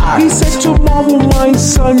gold eyes. He said, "Tomorrow, my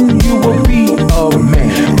son, you will be a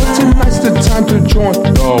man, but tonight's the time to join the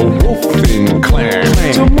Wolfen clan.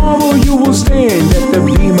 Tomorrow you will stand at the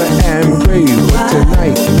bima and pray, but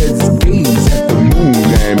tonight let's gaze at the moon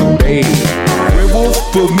and bathe." Werewolf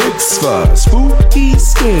for mitzvah, spooky,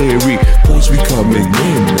 scary. Boys be coming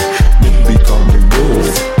in, men becoming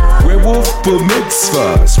wolves. Werewolf for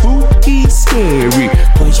mitzvah, spooky, scary.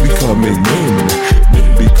 Boys be coming in,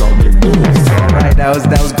 men becoming wolves. Alright,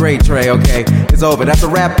 that was great, Trey. Okay, it's over. That's a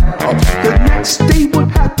wrap. The next day,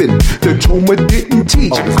 what happened? The Toma didn't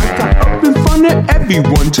teach. I got up in front of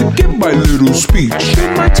everyone to give my little speech.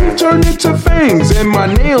 Then my teeth turned into fangs and my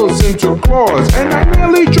nails into claws, and I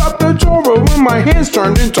nearly dropped the Torah when my hands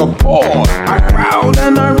turned into paws. I growled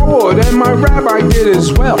and I roared, and my rabbi did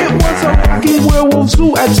as well. It was a wacky werewolf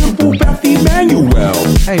zoo at Temple Beth Emmanuel.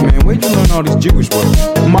 Hey man, where'd you learn all these Jewish words?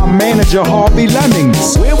 My manager Harvey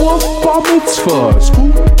Lemmings. Werewolf bar mitzvah,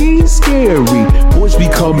 spooky, scary. Boys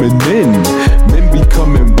becoming men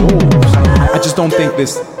becoming wolves. I just don't think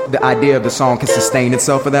the idea of the song can sustain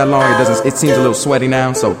itself for that long. It seems a little sweaty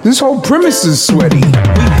now, so. This whole premise is sweaty.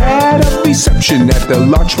 We had a reception at the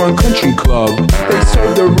Lachman Country Club. They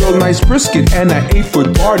served a real nice brisket and an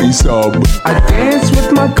 8-foot party sub. I danced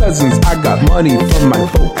with my cousins, I got money from my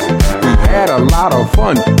folks. We had a lot of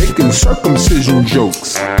fun making circumcision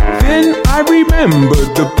jokes. Then I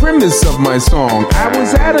remembered the premise of my song. I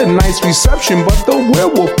was at a nice reception, but the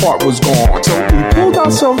werewolf part was gone. So we pulled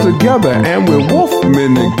ourselves together and we're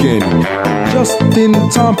wolfmen again. Just in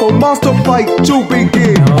time for monster fight to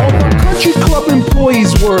begin. All the country club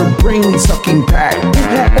employees were brain-sucking packed. We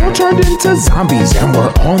had all turned into zombies and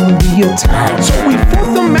were on the attack. So we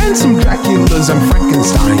fought them and some Draculas and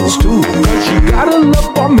Frankensteins too. Cause you gotta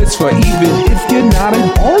love bar mitzvah even if you're not an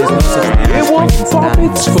old. Werewolf bar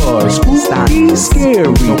mitzvah, spooky,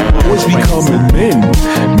 scary. Boys becoming men,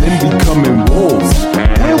 men becoming wolves.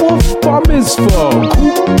 Werewolf bar mitzvah,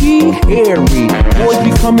 kooky, hairy. Boys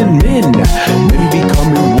becoming men, men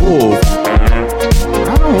becoming wolves.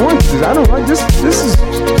 I don't want this. I don't like this. This is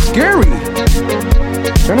scary.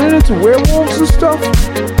 Turning into werewolves and stuff,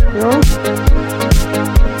 you know?